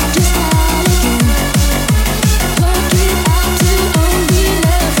 Just start again. Work it out till only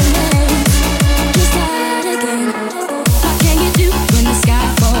love remains. Just start again. What can you do when the sky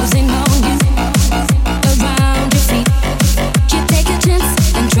falls in on you? Around your feet, you take a chance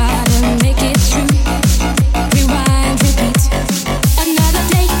and try to make it through. Rewind, repeat. Another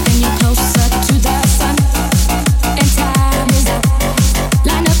day and you're closer to the sun. And time is up.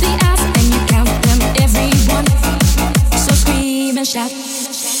 Line up the hours and you count them, every one. So scream and shout.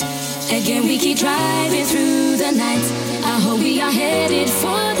 Again we keep driving through the night. I hope we are headed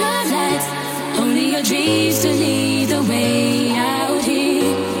for the light. Only your dreams to lead the way out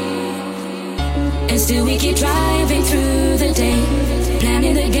here. And still we keep driving through the day,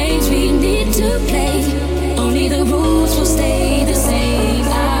 planning the games we need to play. Only the rules will stay the same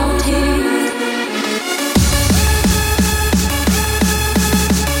out here.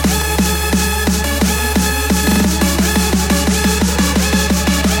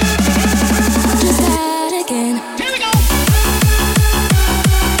 Just start again. Here we go.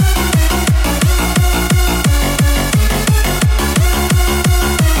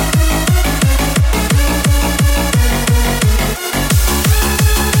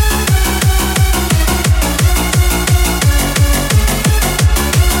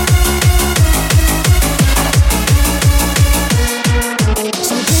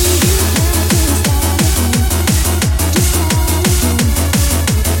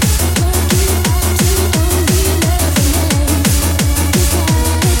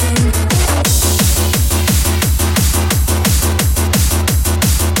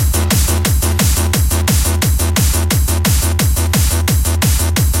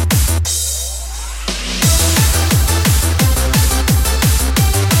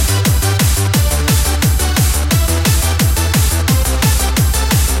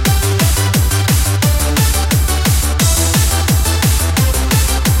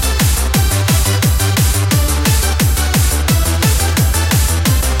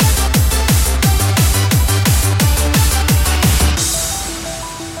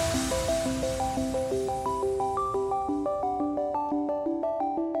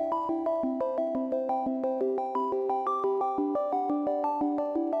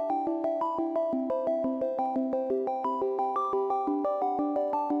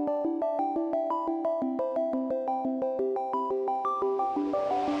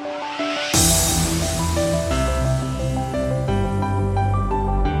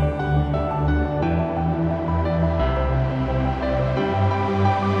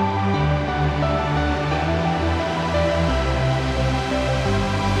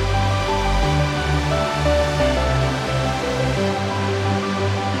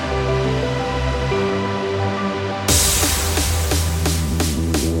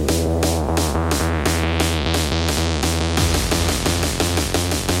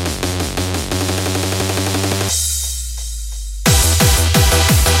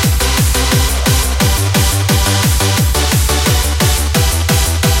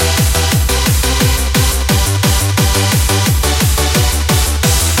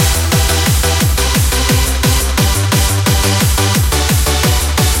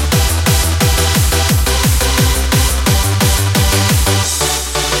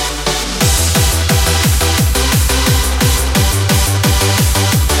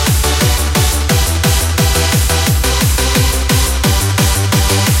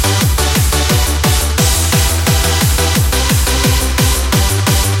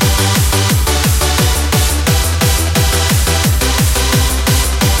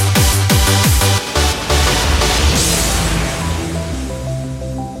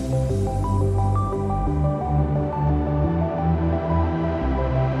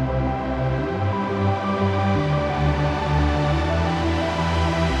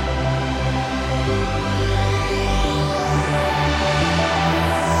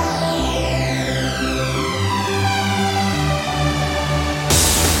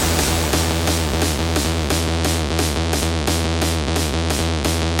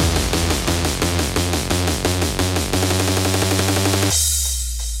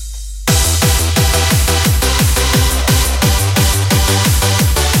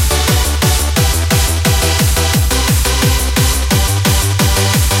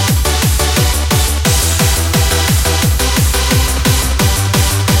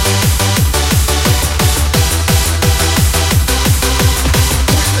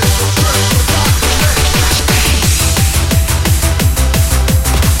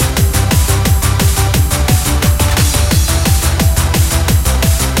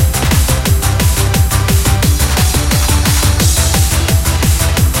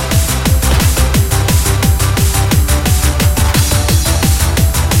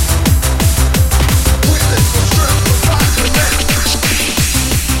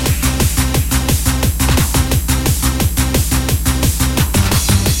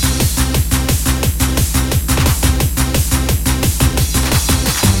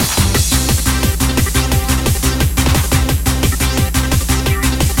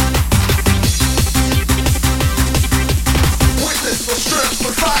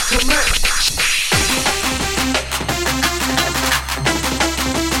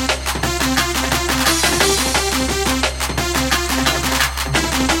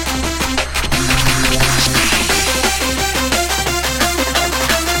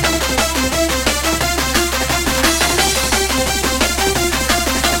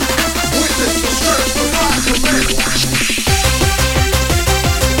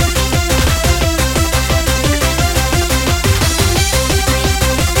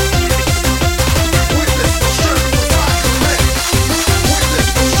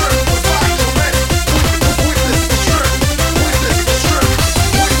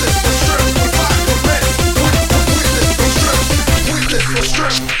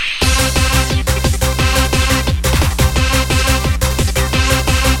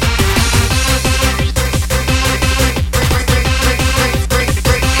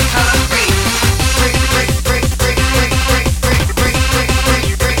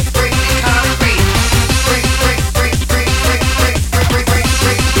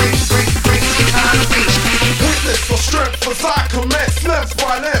 that's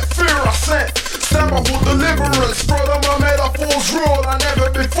violent, fear I sent. Stammer for deliverance, brother, my metaphors roll. I never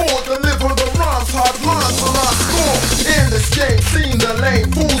before deliver the rhymes, hard lines till I score. In this game, seen the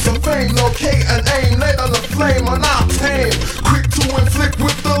lame fools of fame, locate and aim, late on the flame, and I tame. Quick to inflict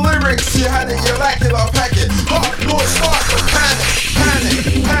with the lyrics, you had it, you like it, I'll pack it. Hard noise, start to panic, panic,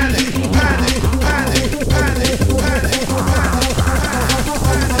 panic, panic, panic, panic, panic, panic.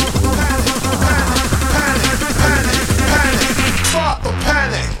 Start the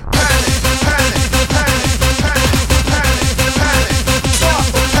panic, panic, panic, panic, panic, panic, panic. Start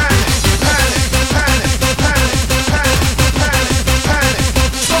the panic, panic, panic, panic, panic, panic, panic.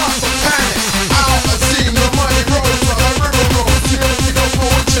 Start the panic. Out and see the money rolls on the river rolls. You don't know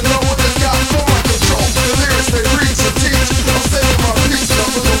what you know, it's got so much control. The lyrics they reach and teach.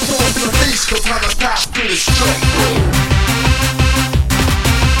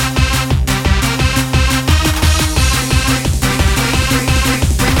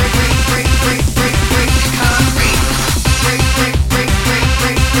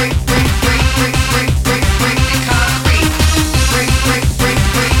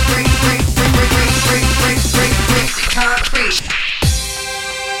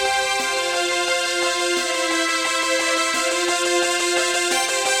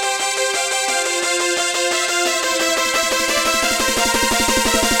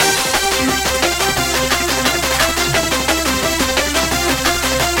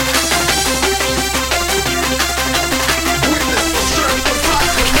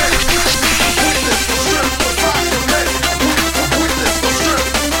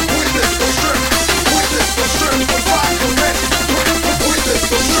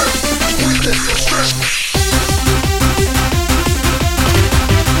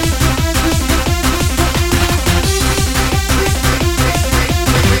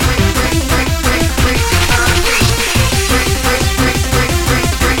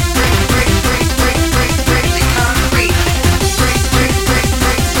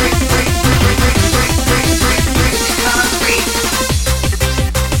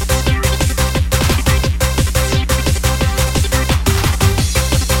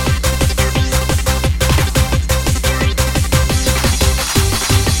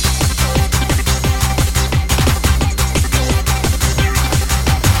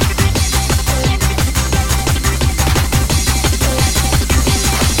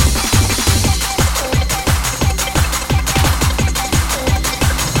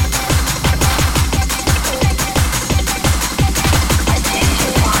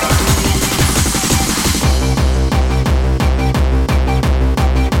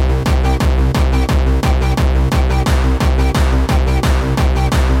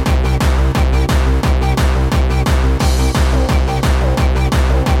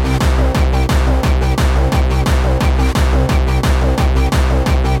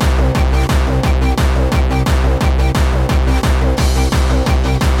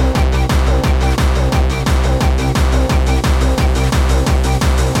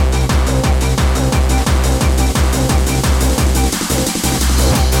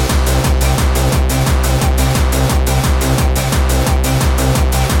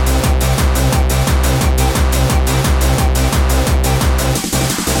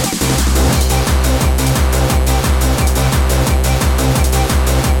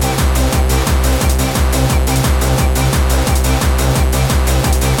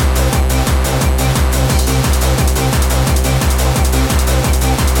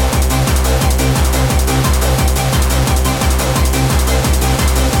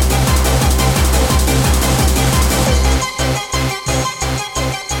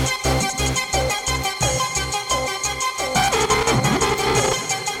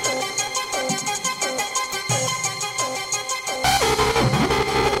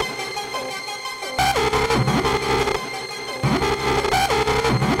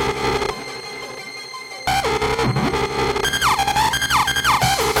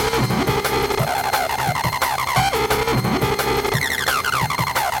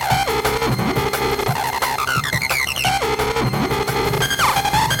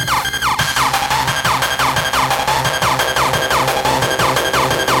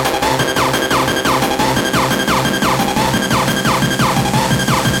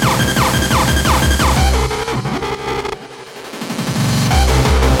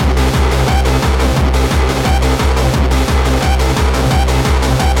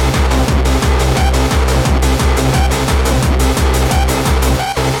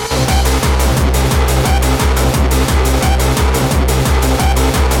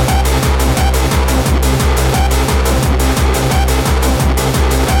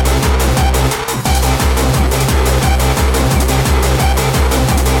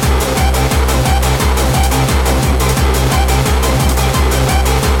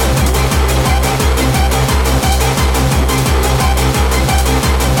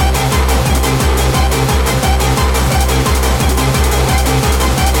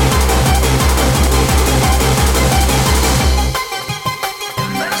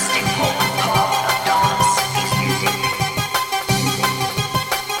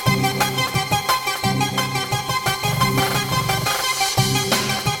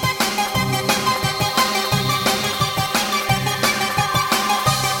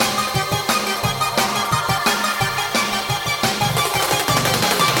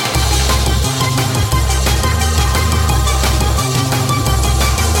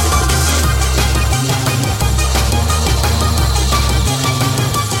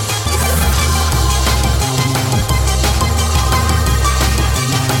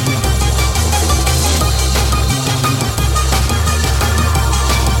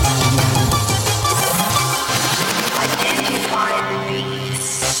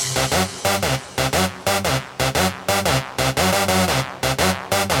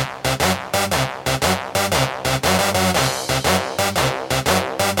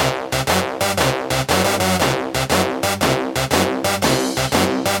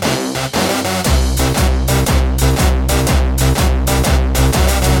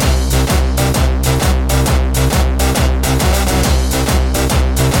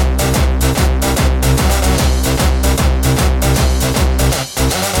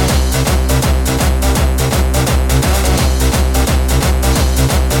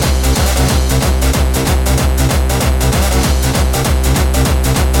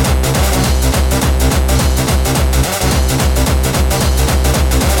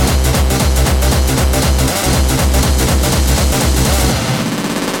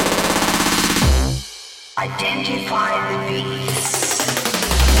 Identify the beast.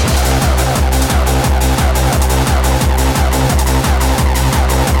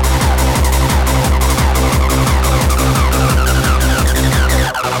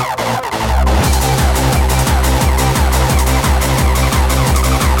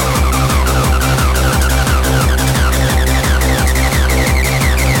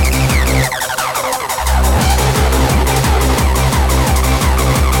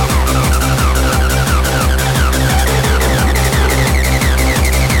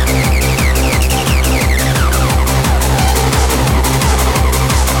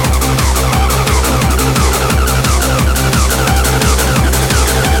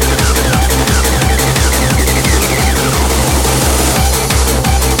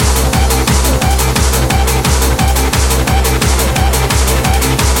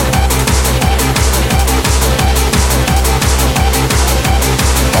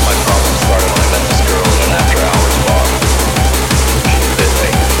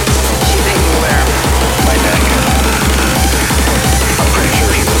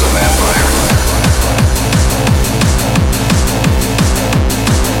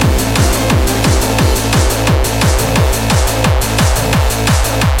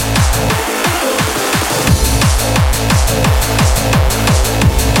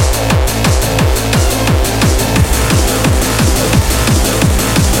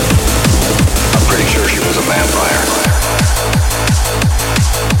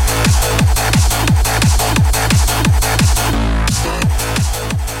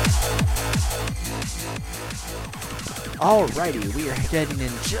 Alrighty, we are getting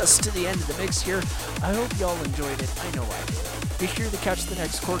in just to the end of the mix here. I hope y'all enjoyed it. I know I did. Be sure to catch the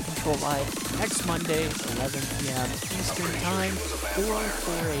next Core Control Live next Monday, 11 p.m. Eastern Time or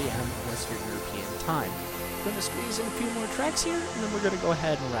 4 a.m. Western European Time. We're going to squeeze in a few more tracks here, and then we're going to go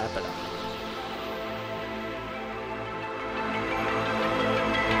ahead and wrap it up.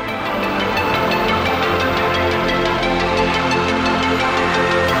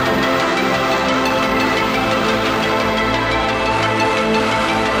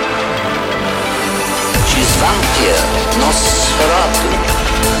 Vampire, Nosferatu.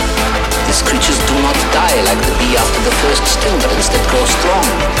 These creatures do not die like the bee after the first sting, but instead grow strong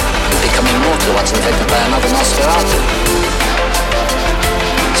and become immortal once infected by another Nosferatu.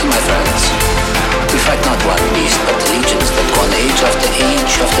 So my friends, we fight not one beast, but legions that go on age after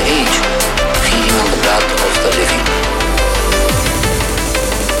age after age, feeding on the blood of the living.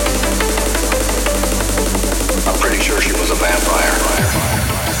 I'm pretty sure she was a vampire.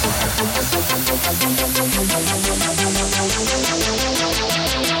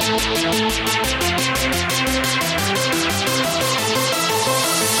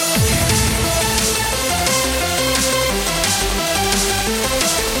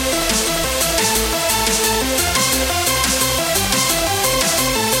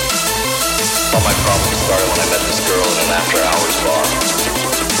 All my problems started when I met this girl in an after-hours bar.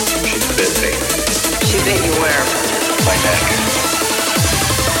 She bit me. She bit you where? My neck.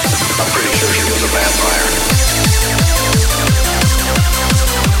 I'm pretty sure she was a vampire.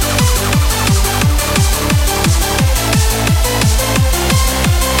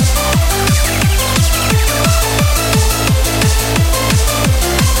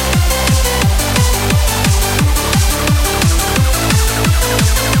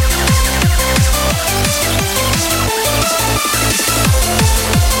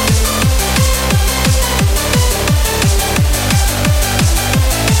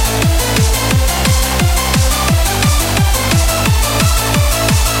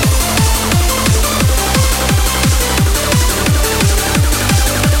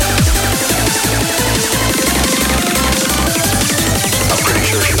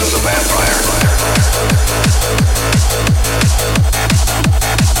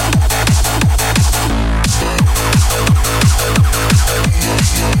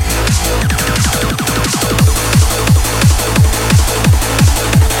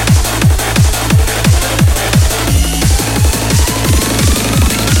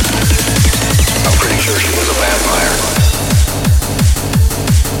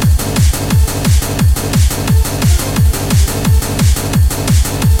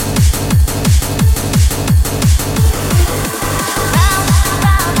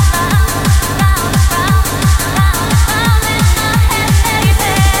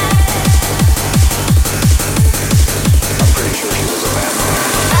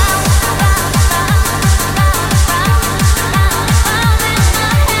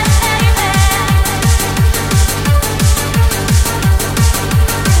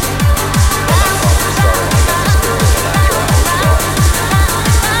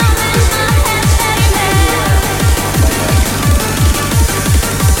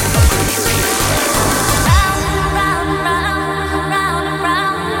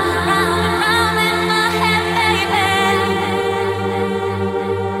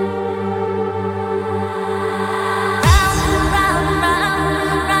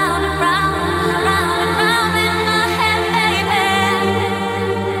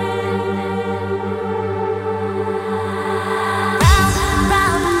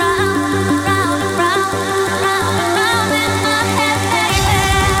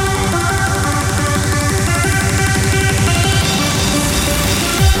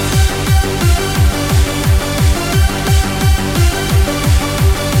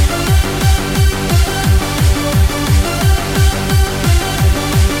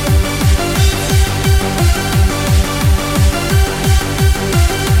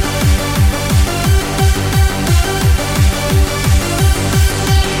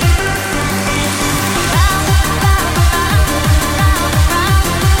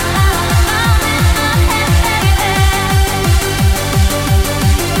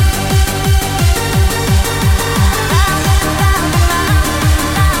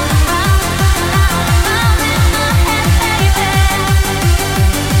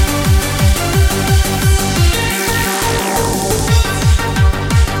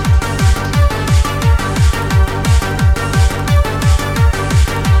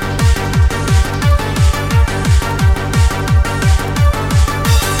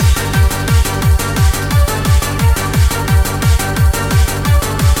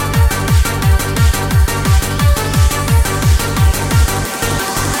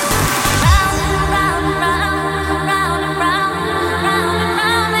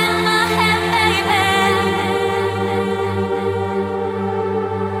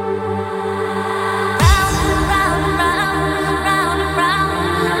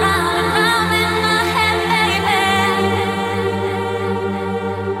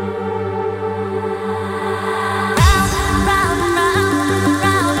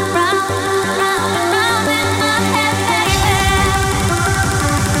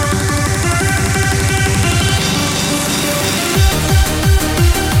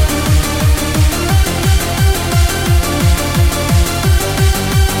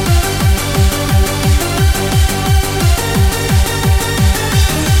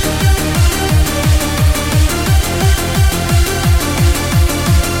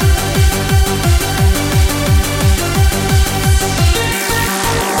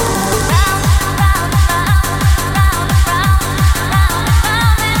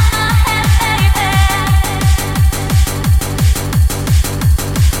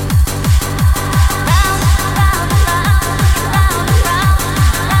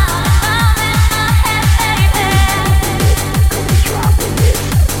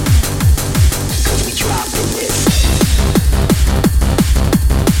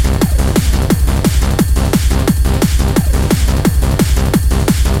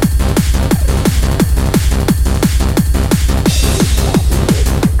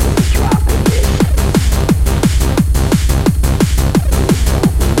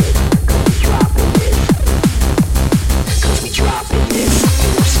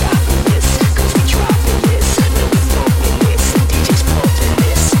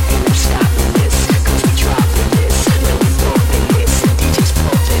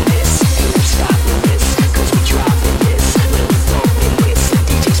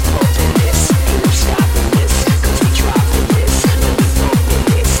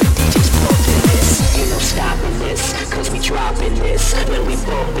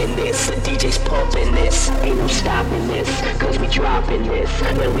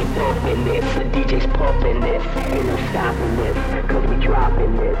 When we bumping this, the DJ's pumping this. Ain't no stopping this, cause we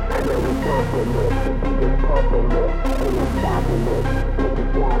dropping this. When we bumping this, the DJ's pumping this. Ain't no stopping this, cause we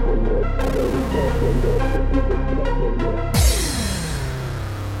dropping this. When we bumping this, the DJ's pumping this.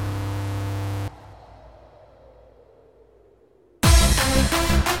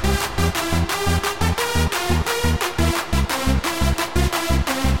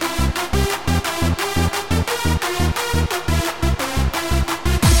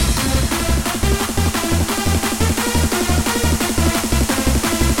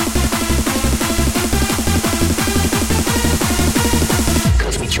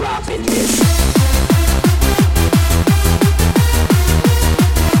 Dropping this.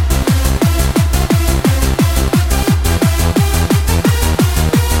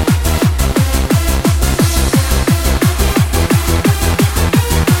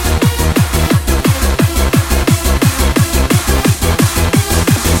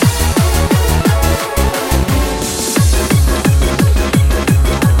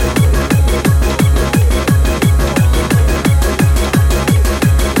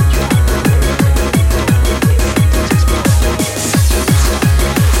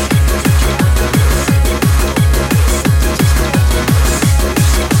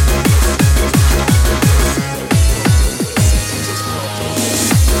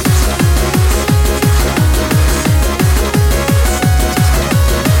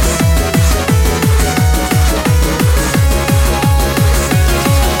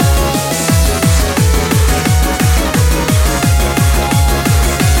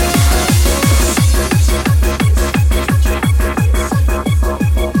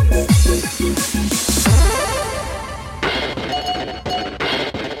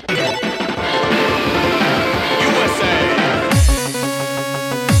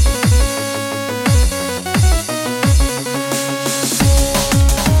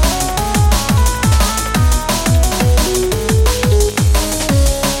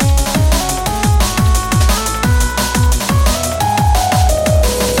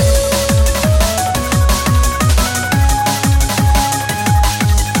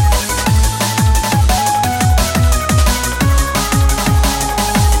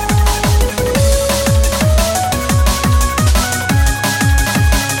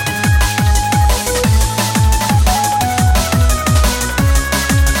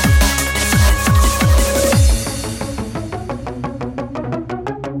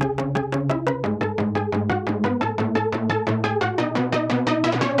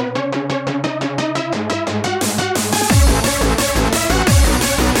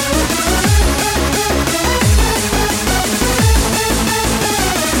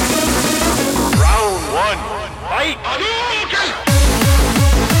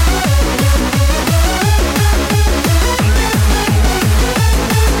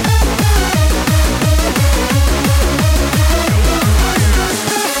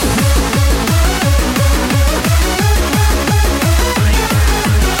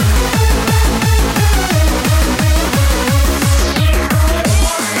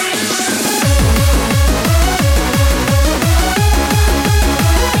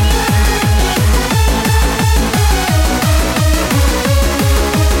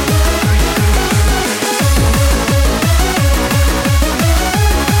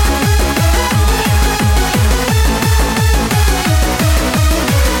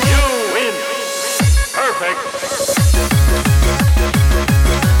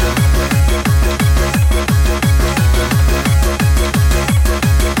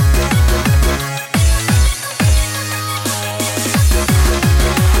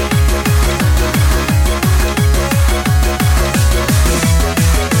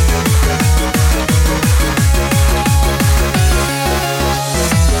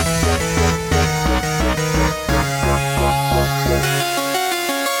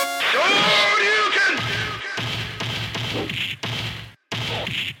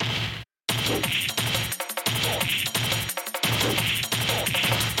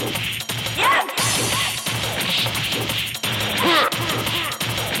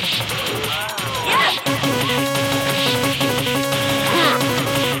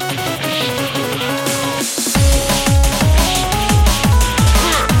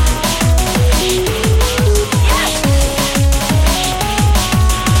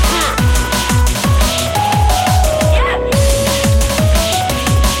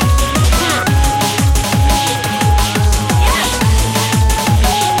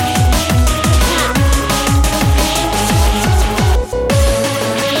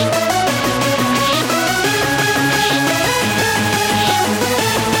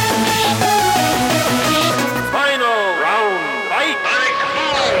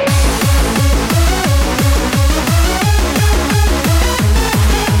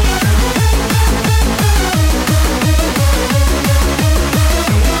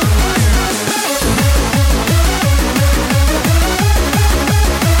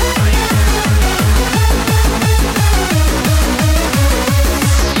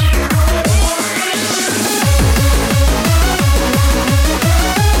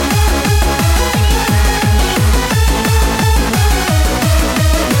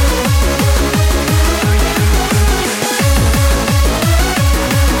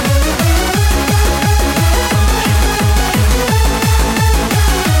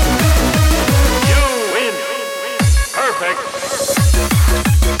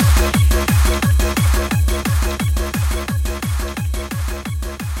 perfect.